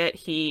advocate.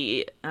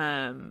 He,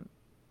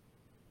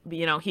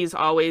 he's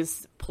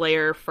always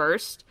player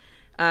first.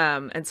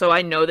 And so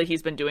I know that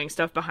he's been doing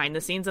stuff behind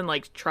the scenes and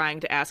like trying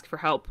to ask for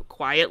help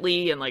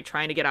quietly and like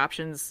trying to get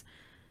options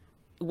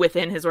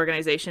within his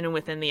organization and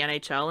within the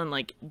NHL and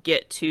like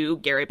get to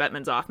Gary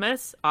Bettman's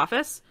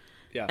office.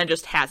 Yeah. And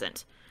just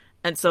hasn't.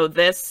 And so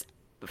this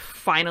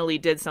finally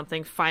did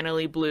something,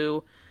 finally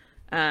blew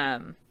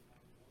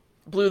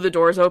the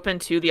doors open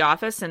to the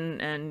office,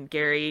 and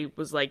Gary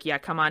was like, yeah,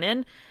 come on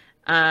in.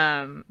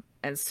 And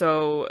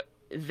so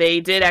they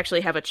did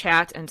actually have a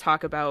chat and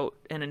talk about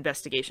an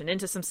investigation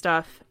into some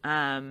stuff,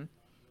 talking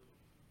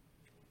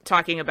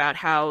about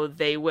how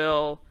they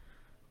will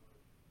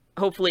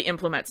hopefully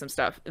implement some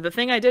stuff. The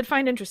thing I did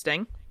find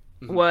interesting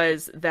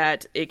was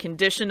that a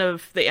condition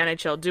of the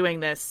NHL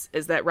doing this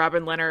is that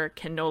Robin Lehner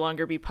can no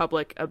longer be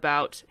public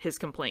about his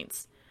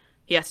complaints.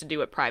 He has to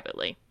do it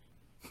privately.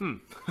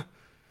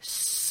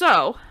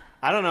 So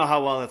I don't know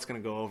how well that's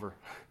going to go over.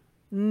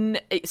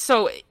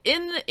 So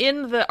in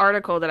the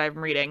article that I'm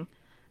reading,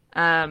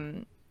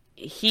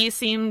 he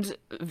seemed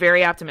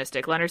very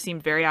optimistic. Lehner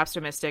seemed very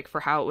optimistic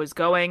for how it was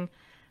going.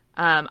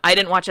 I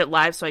didn't watch it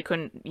live, so I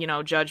couldn't,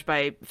 judge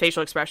by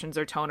facial expressions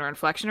or tone or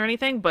inflection or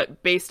anything.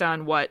 But based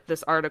on what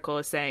this article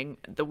is saying,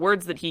 the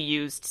words that he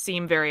used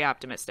seem very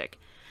optimistic.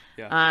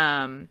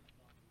 Yeah.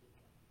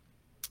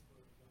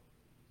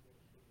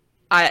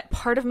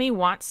 Part of me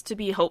wants to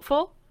be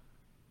hopeful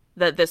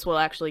that this will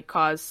actually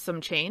cause some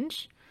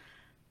change.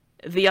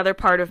 The other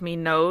part of me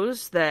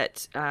knows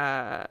that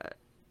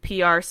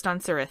PR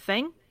stunts are a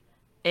thing,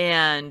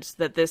 and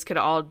that this could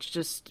all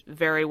just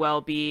very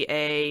well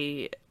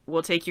be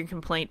we'll take your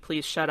complaint,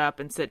 please shut up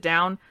and sit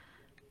down,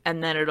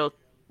 and then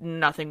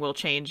nothing will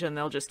change, and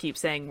they'll just keep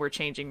saying, we're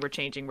changing.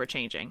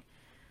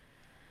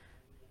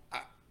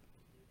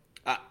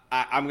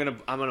 I'm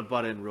gonna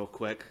butt in real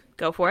quick.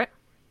 Go for it.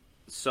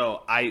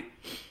 So I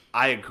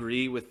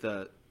agree with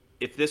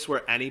if this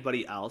were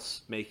anybody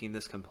else making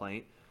this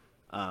complaint,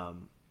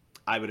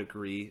 I would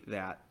agree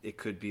that it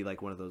could be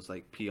like one of those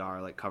like PR,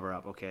 like cover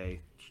up,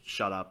 okay,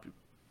 shut up,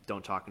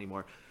 don't talk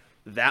anymore.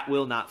 That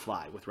will not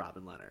fly with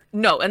Robin Lehner.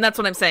 No, and that's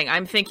what I'm saying.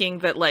 I'm thinking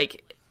that,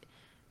 like,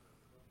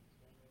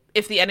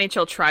 if the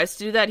NHL tries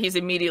to do that, he's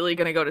immediately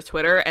going to go to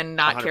Twitter and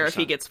not 100%. Care if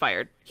he gets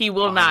fired. He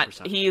will 100%.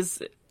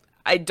 Not.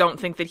 I don't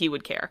think that he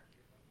would care.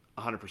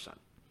 100%.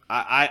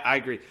 I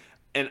agree.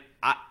 And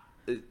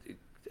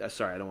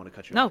sorry, I don't want to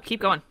cut you off. No,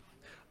 keep going.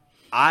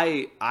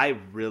 I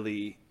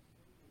really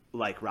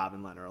like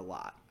Robin Lehner a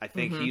lot. I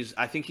think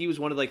he was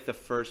one of like the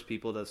first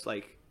people that's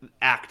like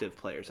active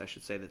players, I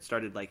should say, that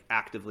started like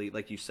actively,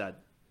 like you said,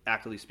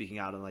 actively speaking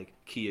out on like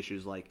key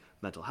issues like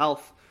mental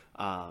health,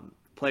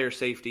 player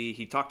safety.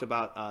 He talked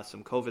about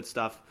some COVID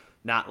stuff,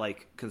 not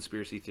like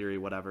conspiracy theory,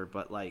 whatever,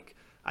 but like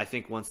I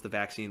think once the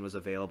vaccine was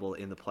available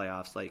in the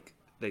playoffs, like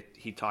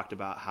he talked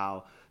about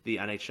how the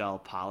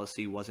NHL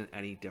policy wasn't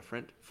any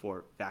different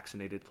for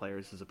vaccinated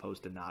players as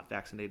opposed to not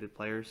vaccinated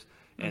players.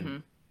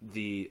 And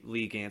the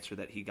league answer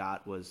that he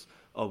got was,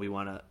 oh, we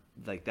want to,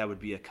 like, that would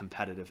be a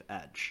competitive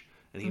edge.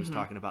 And he was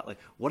talking about, like,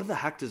 what the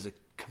heck does a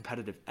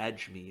competitive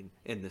edge mean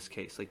in this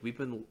case? Like, we've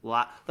been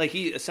like,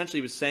 he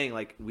essentially was saying,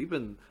 like, we've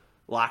been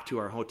locked to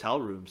our hotel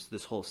rooms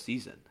this whole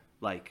season.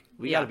 Like,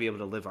 we got to be able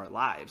to live our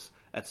lives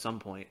at some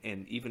point.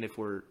 And even if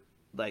we're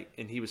like,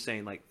 and he was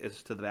saying, like,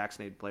 as to the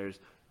vaccinated players,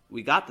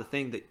 they got the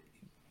thing that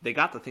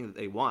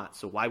they want.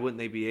 So why wouldn't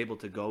they be able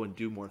to go and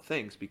do more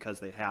things because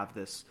they have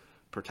this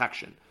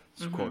protection,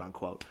 quote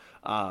unquote.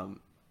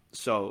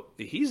 So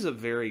he's a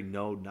very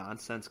no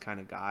nonsense kind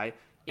of guy,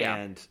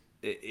 and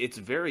it's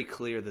very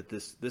clear that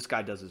this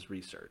guy does his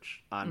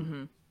research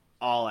on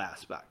all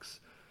aspects.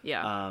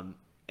 Yeah.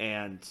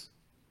 And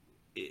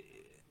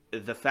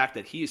the fact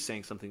that he is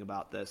saying something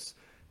about this,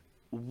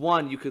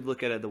 one, you could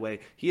look at it the way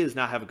he does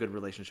not have a good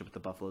relationship with the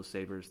Buffalo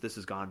Sabres. This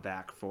has gone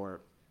back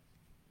for,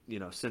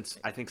 since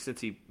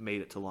he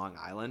made it to Long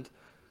Island.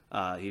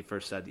 He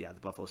first said, the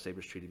Buffalo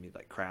Sabres treated me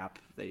like crap.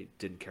 They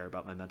didn't care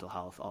about my mental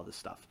health, all this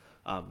stuff,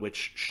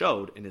 which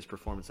showed in his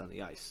performance on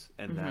the ice.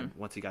 And then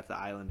once he got to the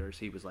Islanders,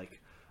 he was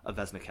like a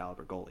Vezina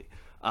caliber goalie.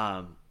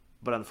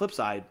 But on the flip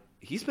side,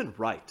 he's been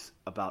right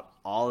about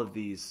all of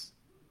these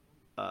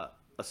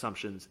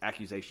assumptions,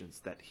 accusations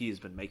that he has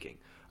been making.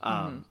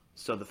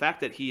 So the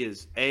fact that he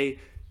is, A,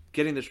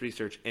 getting this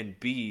research, and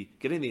B,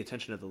 getting the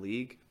attention of the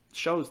league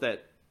shows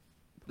that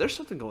there's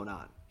something going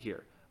on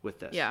here with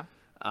this. Yeah.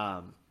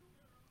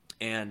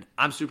 And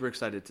I'm super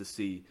excited to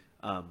see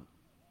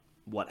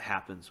what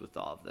happens with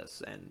all of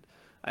this. And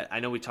I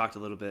know we talked a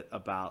little bit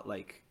about,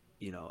 like,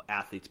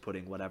 athletes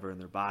putting whatever in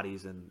their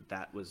bodies, and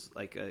that was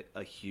like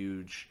a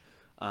huge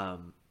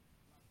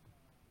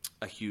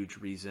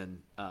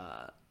reason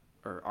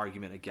or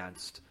argument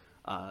against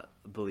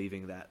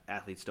believing that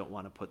athletes don't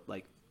want to put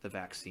like the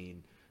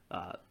vaccine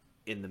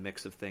in the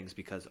mix of things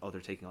because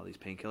they're taking all these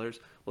painkillers.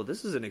 Well,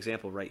 this is an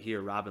example right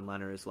here. Robin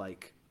Lehner is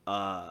like,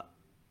 I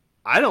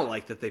don't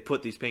like that they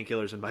put these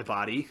painkillers in my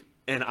body,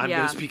 and I'm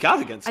going to speak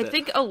out against it. I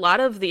think a lot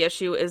of the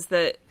issue is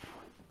that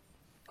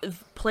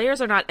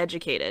players are not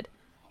educated.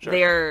 Sure.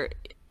 They're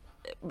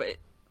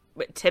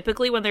but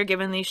typically when they're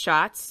given these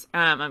shots,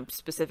 I'm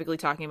specifically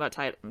talking about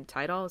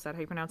Tidal. Is that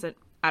how you pronounce it?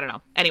 I don't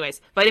know.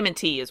 Anyways, vitamin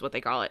T is what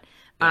they call it.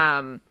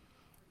 Yeah.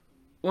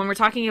 When we're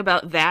talking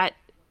about that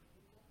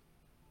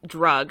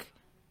drug,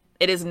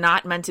 it is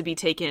not meant to be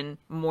taken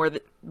more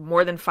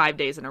than 5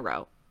 days in a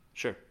row.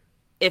 Sure.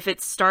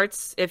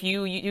 If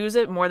you use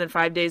it more than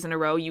 5 days in a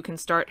row, you can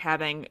start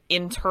having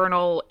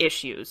internal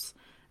issues.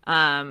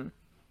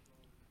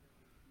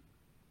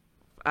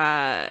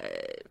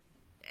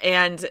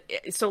 And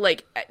so,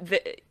 like,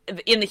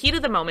 in the heat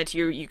of the moment,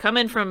 you come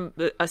in from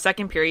a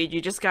second period,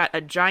 you just got a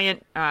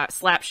giant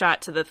slap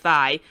shot to the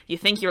thigh. You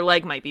think your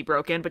leg might be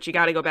broken, but you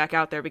got to go back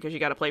out there because you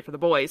got to play for the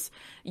boys.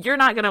 You're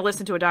not going to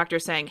listen to a doctor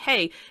saying,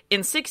 hey,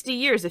 in 60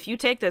 years, if you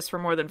take this for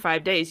more than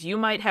 5 days, you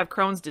might have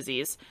Crohn's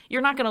disease.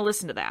 You're not going to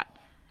listen to that,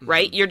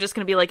 right? You're just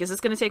going to be like, is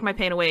this going to take my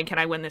pain away, and can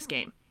I win this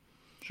game?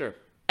 Sure.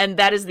 And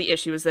that is the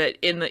issue, is that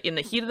in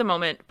the heat of the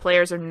moment,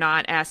 players are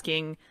not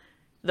asking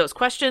those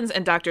questions,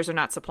 and doctors are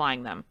not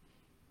supplying them,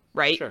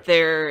 right? Sure.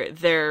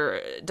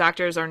 Their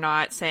doctors are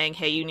not saying,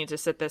 hey, you need to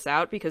sit this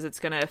out because it's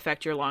going to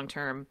affect your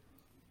long-term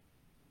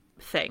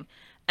thing.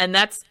 And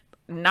that's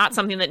not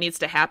something that needs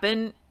to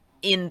happen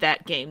in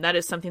that game. That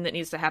is something that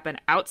needs to happen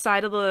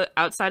outside of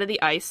the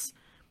ice,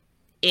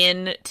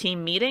 in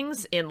team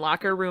meetings, in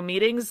locker room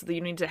meetings.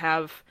 You need to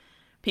have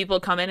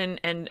people come in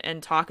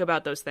and talk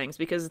about those things,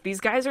 because these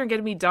guys are going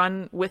to be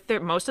done with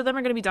most of them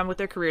are going to be done with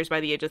their careers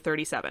by the age of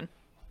 37.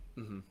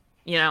 Mm-hmm.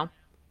 Unless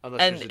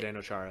there's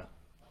Zdeno Chara.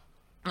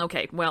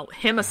 Okay, well,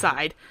 him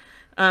aside,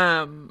 you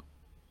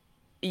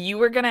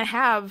are going to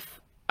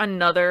have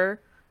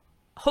another,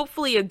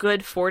 hopefully a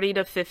good 40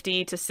 to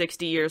 50 to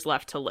 60 years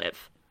left to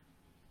live,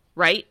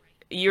 right?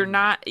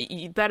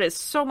 That is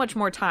so much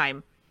more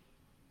time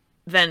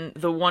than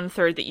the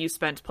 1/3 that you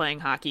spent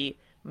playing hockey.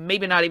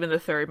 Maybe not even the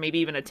third, maybe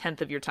even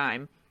 1/10 of your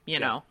time,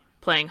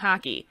 playing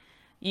hockey.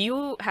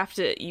 You have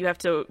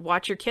to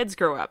watch your kids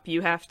grow up.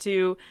 You have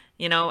to,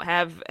 not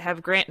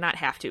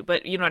have to,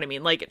 but you know what I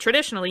mean? Like,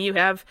 traditionally you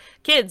have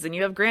kids and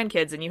you have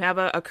grandkids and you have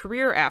a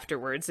career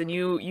afterwards, and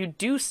you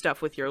do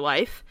stuff with your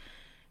life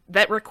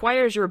that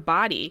requires your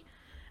body.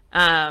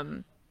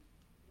 And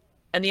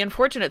the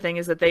unfortunate thing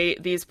is that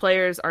these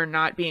players are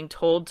not being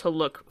told to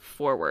look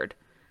forward.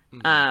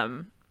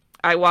 Mm-hmm.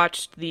 I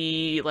watched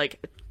the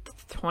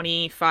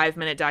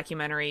 25-minute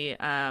documentary,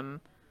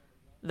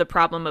 The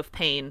Problem of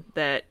Pain,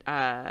 that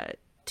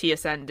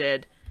TSN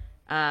did,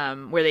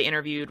 where they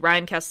interviewed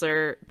Ryan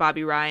Kessler,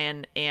 Bobby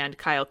Ryan, and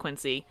Kyle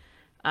Quincy,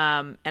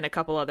 and a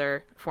couple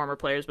other former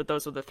players, but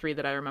those are the three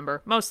that I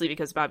remember, mostly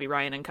because Bobby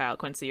Ryan and Kyle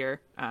Quincy are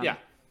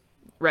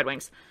Red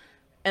Wings.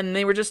 And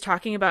they were just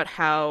talking about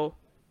how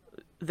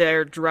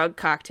their drug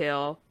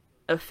cocktail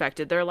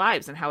affected their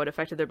lives and how it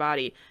affected their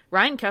body.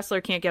 Ryan Kessler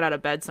can't get out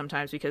of bed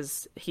sometimes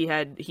because he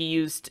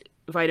used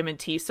vitamin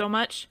T so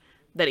much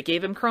that it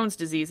gave him Crohn's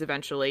disease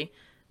eventually,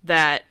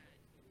 that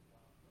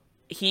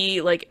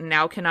he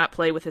now cannot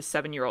play with his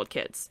 7-year-old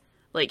kids.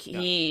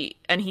 He's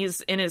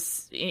in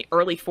his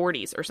early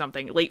 40s or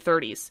something, late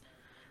 30s.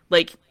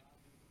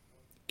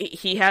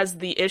 He has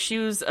the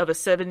issues of a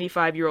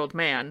 75-year-old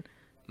man,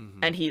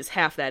 and he's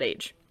half that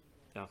age.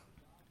 Yeah.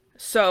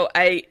 So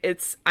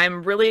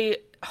I'm really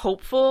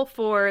hopeful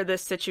for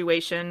this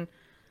situation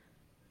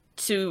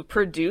to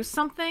produce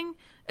something,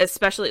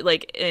 especially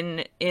like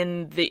in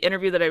the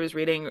interview that I was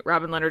reading,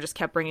 Robin Leonard just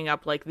kept bringing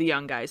up like the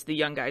young guys,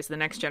 the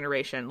next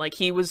generation. Like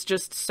he was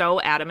just so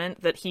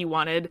adamant that he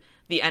wanted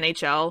the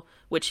NHL,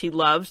 which he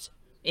loved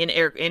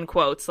in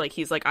quotes. Like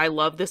he's like, I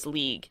love this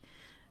league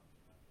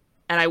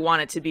and I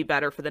want it to be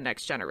better for the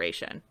next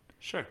generation.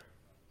 Sure.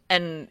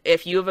 And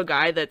if you have a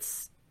guy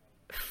that's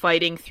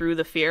fighting through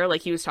the fear,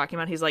 like he was talking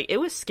about, he's like, it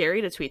was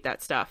scary to tweet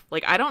that stuff.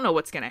 Like, I don't know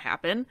what's going to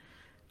happen.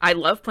 I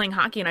love playing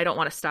hockey and I don't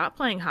want to stop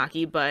playing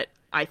hockey, but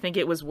I think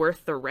it was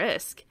worth the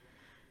risk.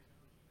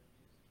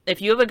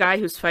 If you have a guy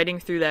who's fighting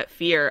through that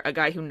fear, a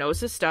guy who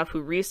knows his stuff,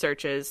 who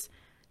researches,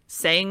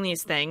 saying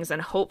these things,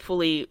 and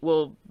hopefully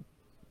will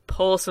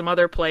pull some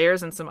other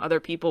players and some other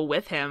people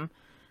with him,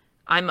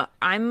 I'm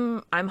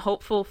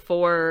hopeful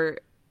for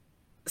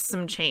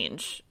some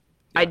change.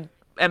 Yeah.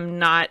 I am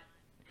not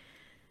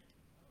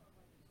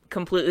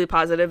completely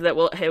positive that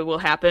it will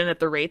happen at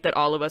the rate that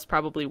all of us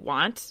probably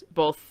want,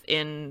 both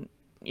in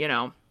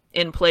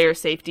player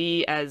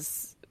safety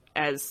as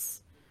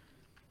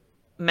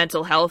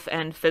mental health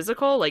and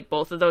physical, like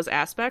both of those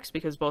aspects,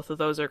 because both of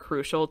those are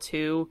crucial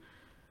to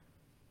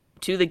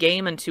the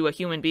game and to a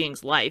human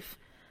being's life.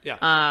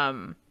 Yeah.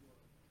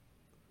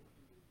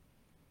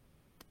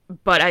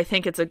 But I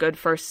think it's a good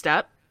first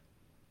step.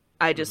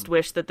 I just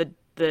wish that the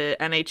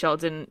NHL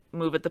didn't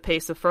move at the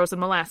pace of frozen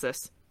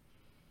molasses.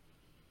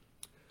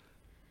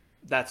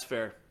 That's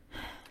fair.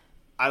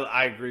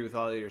 I agree with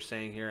all that you're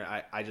saying here.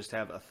 I just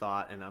have a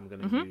thought, and I'm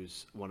going to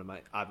use one of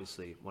my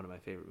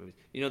favorite movies.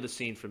 You know the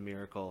scene from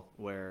Miracle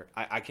where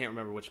I can't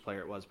remember which player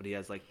it was, but he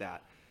has like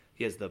that.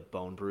 He has the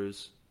bone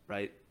bruise,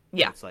 right?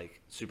 Yeah. It's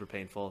like super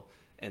painful.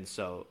 And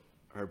so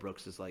Herb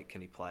Brooks is like,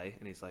 can he play?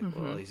 And he's like,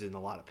 well, he's in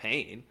a lot of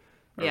pain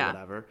or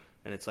whatever.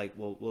 And it's like,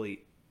 well, will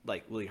he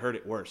hurt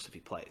it worse if he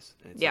plays?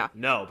 And it's like,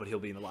 no, but he'll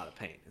be in a lot of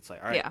pain. It's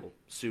like, all right, we'll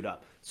suit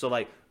up. So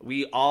like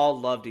we all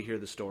love to hear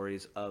the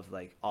stories of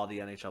like all the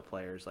NHL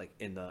players like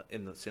in the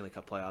Stanley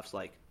Cup playoffs.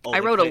 Like I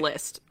wrote a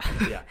list.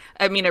 Yeah.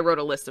 I mean, I wrote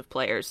a list of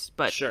players,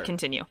 but sure.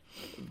 Continue.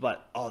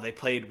 But they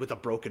played with a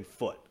broken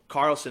foot.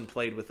 Carlson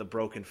played with a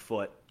broken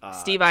foot.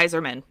 Steve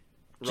Yzerman,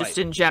 just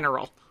in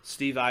general.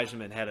 Steve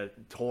Yzerman had a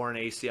torn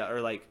ACL,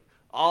 or like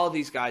all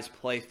these guys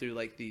play through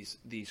like these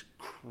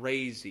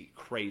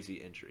crazy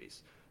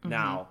injuries.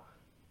 Now,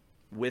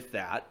 with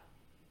that,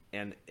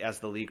 and as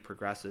the league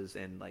progresses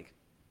and like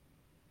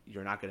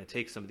you're not going to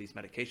take some of these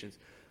medications,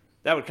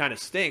 that would kind of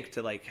stink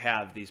to like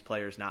have these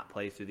players not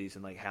play through these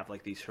and like have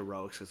like these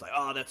heroics. It's like,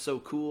 oh, that's so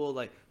cool.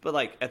 Like, but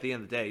like at the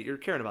end of the day, you're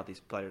caring about these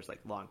players like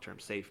long-term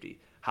safety.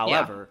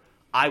 However,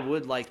 I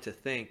would like to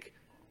think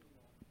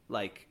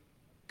like,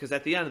 because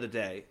at the end of the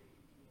day,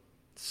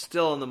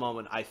 still in the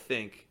moment, I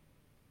think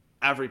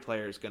every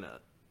player is going to,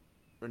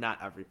 or not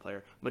every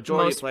player,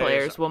 majority most of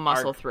players will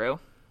muscle through.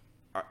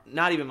 Are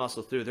not even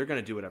muscle through. They're going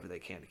to do whatever they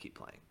can to keep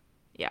playing.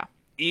 Yeah.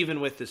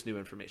 Even with this new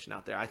information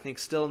out there, I think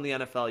still in the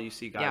NFL, you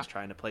see guys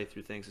trying to play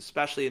through things,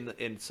 especially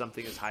in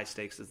something as high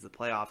stakes as the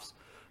playoffs.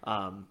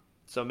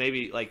 So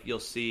maybe like you'll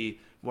see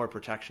more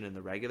protection in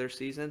the regular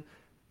season.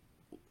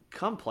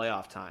 Come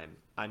playoff time,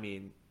 I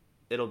mean,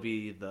 it'll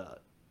be the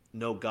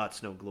no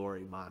guts, no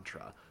glory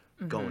mantra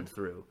going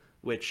through,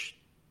 which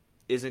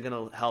isn't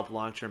going to help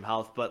long-term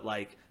health. But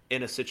like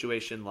in a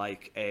situation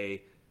like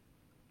a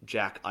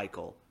Jack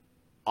Eichel,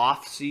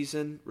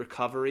 off-season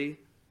recovery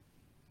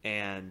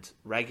and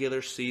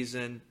regular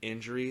season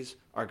injuries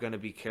are going to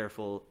be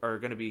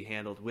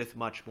handled with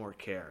much more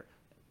care.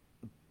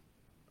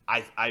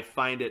 I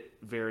find it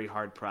very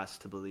hard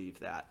pressed to believe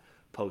that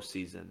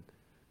postseason.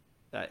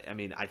 I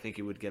mean, I think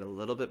it would get a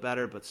little bit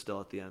better, but still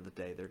at the end of the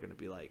day, they're going to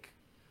be like,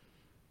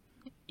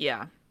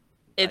 yeah.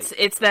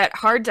 It's that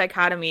hard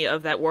dichotomy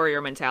of that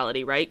warrior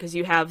mentality, right? Because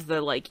you have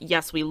the like,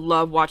 yes, we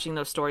love watching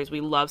those stories,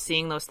 we love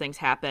seeing those things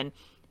happen.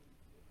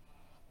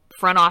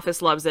 Front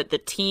office loves it, the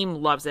team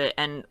loves it,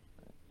 and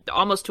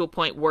almost to a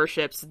point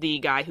worships the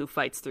guy who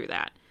fights through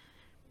that.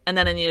 And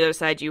then on the other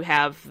side, you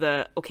have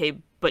the, okay,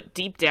 but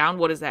deep down,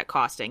 what is that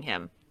costing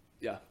him?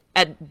 Yeah.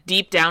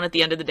 Deep down, at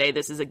the end of the day,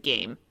 this is a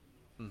game.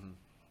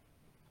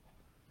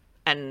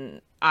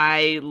 And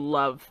I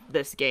love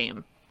this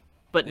game,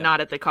 but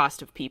not at the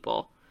cost of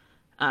people.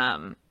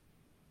 And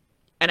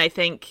I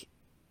think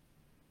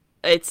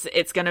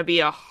it's going to be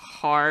a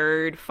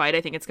hard fight.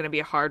 I think it's going to be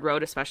a hard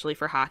road, especially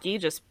for hockey,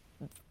 just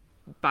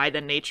by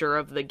the nature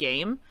of the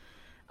game.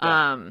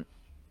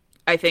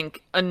 I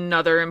think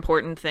another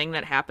important thing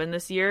that happened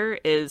this year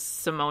is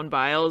Simone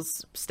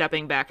Biles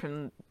stepping back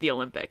from the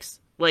Olympics.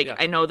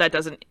 I know that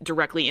doesn't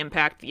directly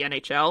impact the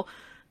NHL,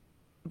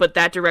 but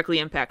that directly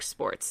impacts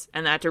sports,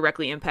 and that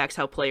directly impacts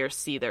how players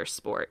see their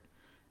sport.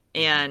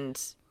 And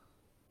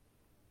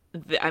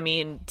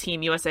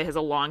Team USA has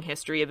a long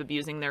history of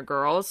abusing their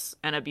girls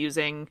and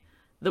abusing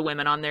the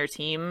women on their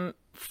team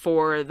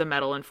for the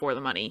medal and for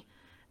the money.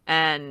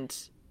 And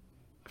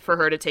for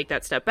her to take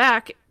that step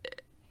back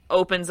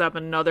opens up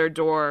another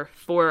door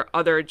for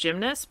other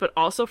gymnasts, but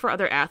also for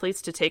other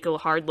athletes to take a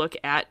hard look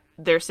at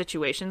their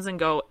situations and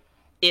go,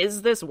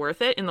 is this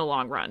worth it in the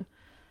long run?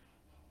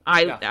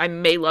 I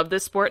may love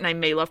this sport and I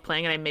may love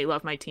playing and I may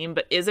love my team,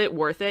 but is it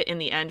worth it in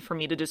the end for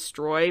me to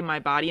destroy my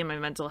body and my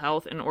mental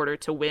health in order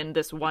to win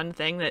this one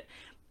thing that,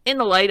 in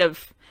the light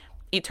of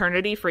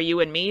eternity for you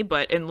and me,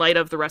 but in light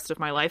of the rest of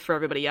my life for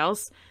everybody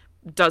else,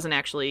 doesn't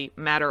actually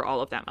matter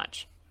all of that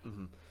much?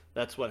 Mm-hmm.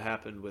 That's what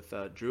happened with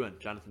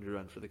Jonathan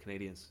Drouin for the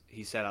Canadiens.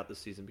 He sat out this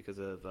season because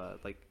of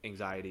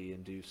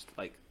anxiety-induced,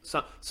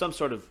 some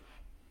sort of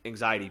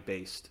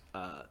anxiety-based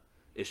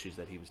issues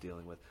that he was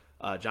dealing with.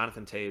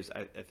 Jonathan Toews,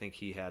 I think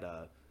he had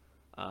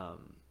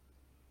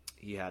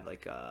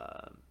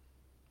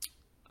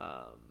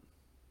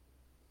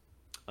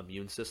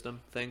immune system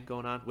thing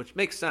going on, which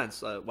makes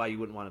sense why you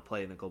wouldn't want to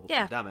play in a global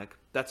pandemic.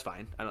 That's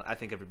fine. I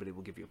think everybody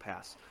will give you a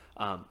pass.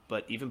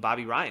 But even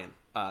Bobby Ryan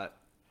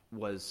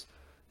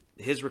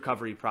his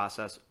recovery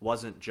process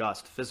wasn't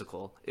just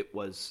physical; it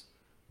was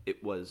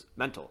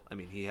mental. I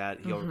mean, he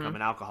overcome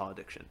an alcohol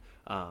addiction,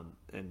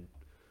 and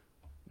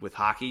with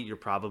hockey, you're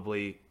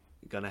probably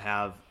going to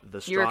have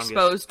the strongest. You're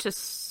exposed to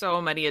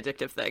so many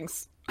addictive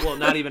things. Well,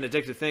 not even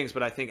addictive things,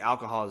 but I think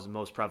alcohol is the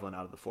most prevalent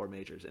out of the four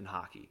majors in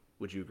hockey.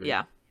 Would you agree?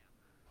 Yeah.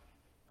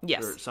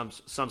 Yes. Or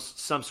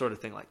some sort of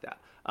thing like that.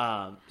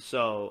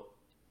 So,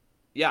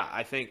 yeah,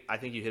 I think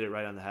you hit it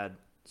right on the head.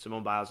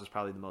 Simone Biles is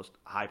probably the most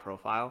high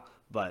profile,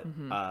 but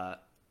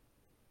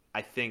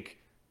I think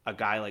a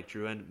guy like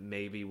Drouin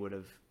maybe would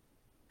have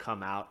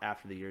come out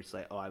after the year to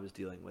say, "Oh, I was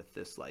dealing with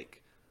this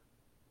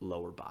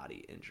lower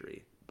body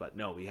injury." But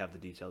no, we have the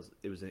details.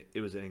 It was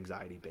an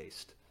anxiety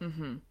based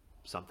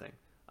something.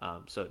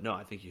 So no,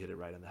 I think you hit it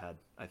right on the head.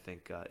 I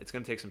think it's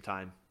going to take some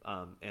time,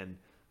 and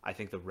I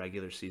think the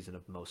regular season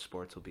of most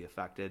sports will be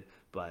affected.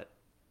 But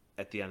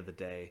at the end of the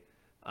day,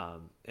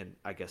 and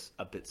I guess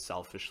a bit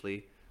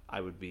selfishly, I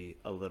would be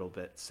a little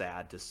bit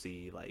sad to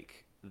see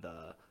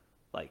the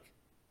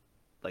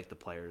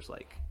players,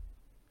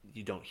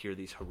 you don't hear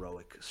these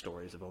heroic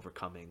stories of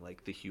overcoming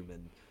the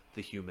human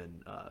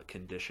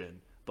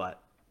condition,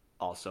 but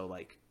also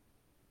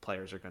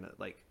players are going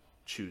to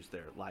choose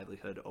their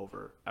livelihood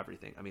over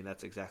everything. I mean,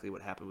 that's exactly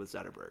what happened with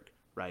Zetterberg,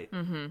 right?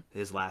 Mm-hmm.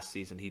 His last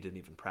season, he didn't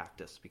even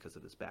practice because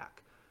of his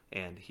back.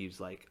 And he's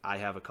like, I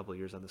have a couple of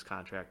years on this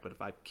contract, but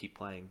if I keep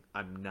playing,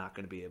 I'm not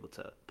going to be able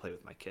to play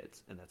with my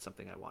kids. And that's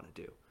something I want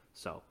to do.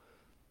 So,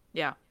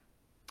 yeah,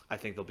 I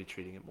think they'll be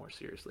treating it more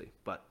seriously.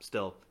 But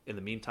still, in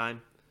the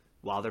meantime,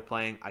 while they're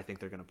playing, I think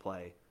they're going to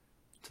play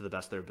to the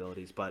best of their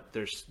abilities. But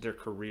their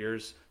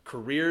careers,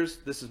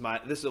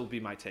 this will be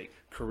my take.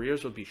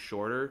 Careers will be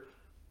shorter,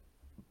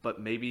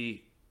 but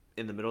maybe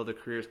in the middle of their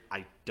careers,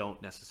 I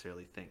don't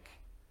necessarily think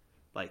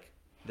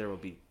there will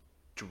be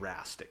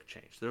drastic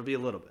change. There will be a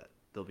little bit.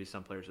 There'll be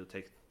some players who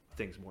take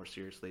things more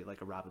seriously,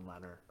 like a Robin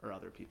Lehner or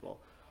other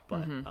people.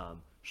 But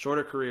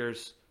shorter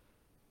careers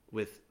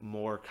with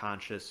more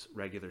conscious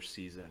regular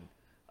season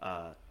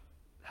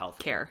health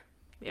care.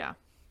 Yeah.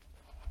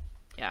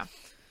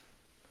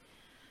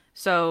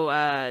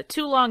 So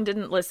too long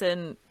didn't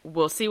listen.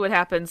 We'll see what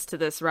happens to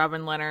this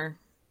Robin Lehner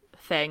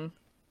thing.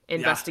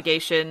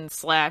 Investigation /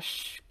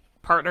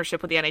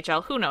 partnership with the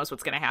NHL. Who knows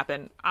what's going to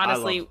happen?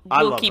 Honestly,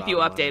 we'll keep you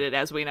updated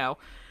as we know.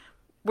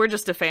 We're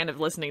just a fan of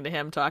listening to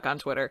him talk on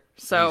Twitter.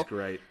 So he's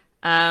great.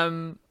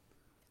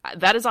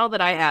 That is all that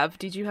I have.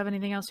 Did you have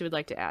anything else you would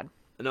like to add?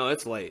 No,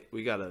 it's late.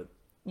 We gotta.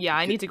 Yeah,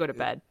 I need to go to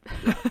bed.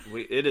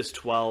 It is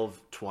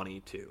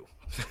 12:22.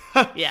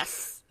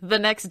 Yes, the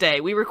next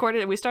day we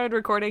started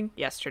recording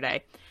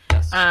yesterday.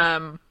 Yes.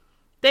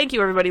 Thank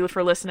you, everybody,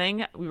 for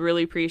listening. We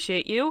really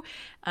appreciate you.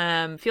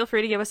 Feel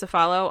free to give us a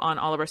follow on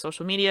all of our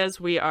social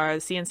medias. We are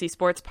CNC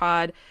Sports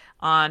Pod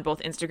on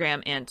both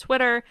Instagram and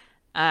Twitter.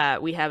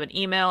 We have an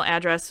email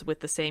address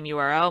with the same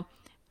URL.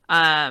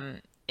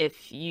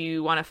 If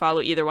you want to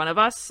follow either one of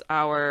us,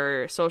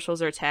 our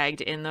socials are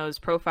tagged in those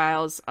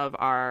profiles of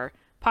our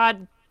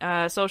pod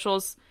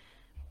socials.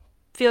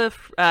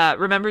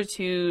 Remember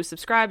to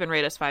subscribe and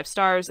rate us 5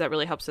 stars. That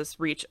really helps us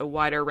reach a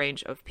wider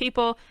range of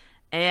people.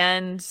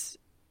 And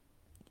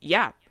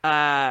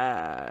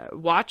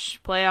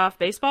watch playoff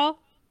baseball.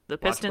 The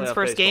Pistons'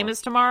 first game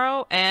is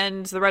tomorrow,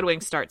 and the Red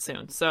Wings start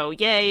soon. So,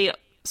 yay,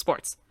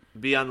 sports.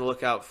 Be on the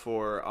lookout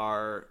for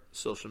our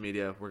social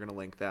media. We're going to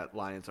link that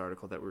Lions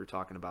article that we were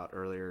talking about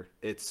earlier.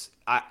 It's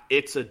a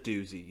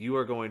doozy. You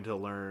are going to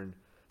learn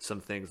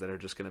some things that are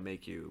just going to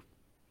make you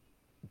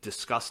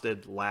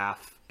disgusted,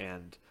 laugh,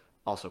 and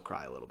also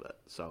cry a little bit.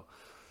 So,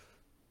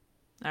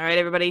 all right,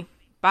 everybody.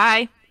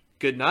 Bye.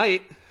 Good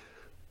night.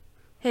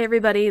 Hey,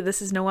 everybody.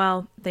 This is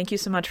Noelle. Thank you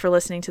so much for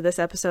listening to this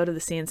episode of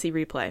the CNC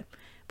Replay.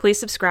 Please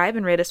subscribe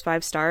and rate us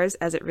 5 stars,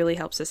 as it really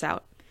helps us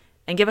out.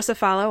 And give us a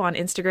follow on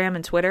Instagram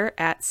and Twitter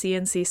at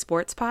CNC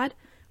Sports Pod.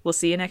 We'll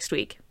see you next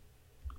week.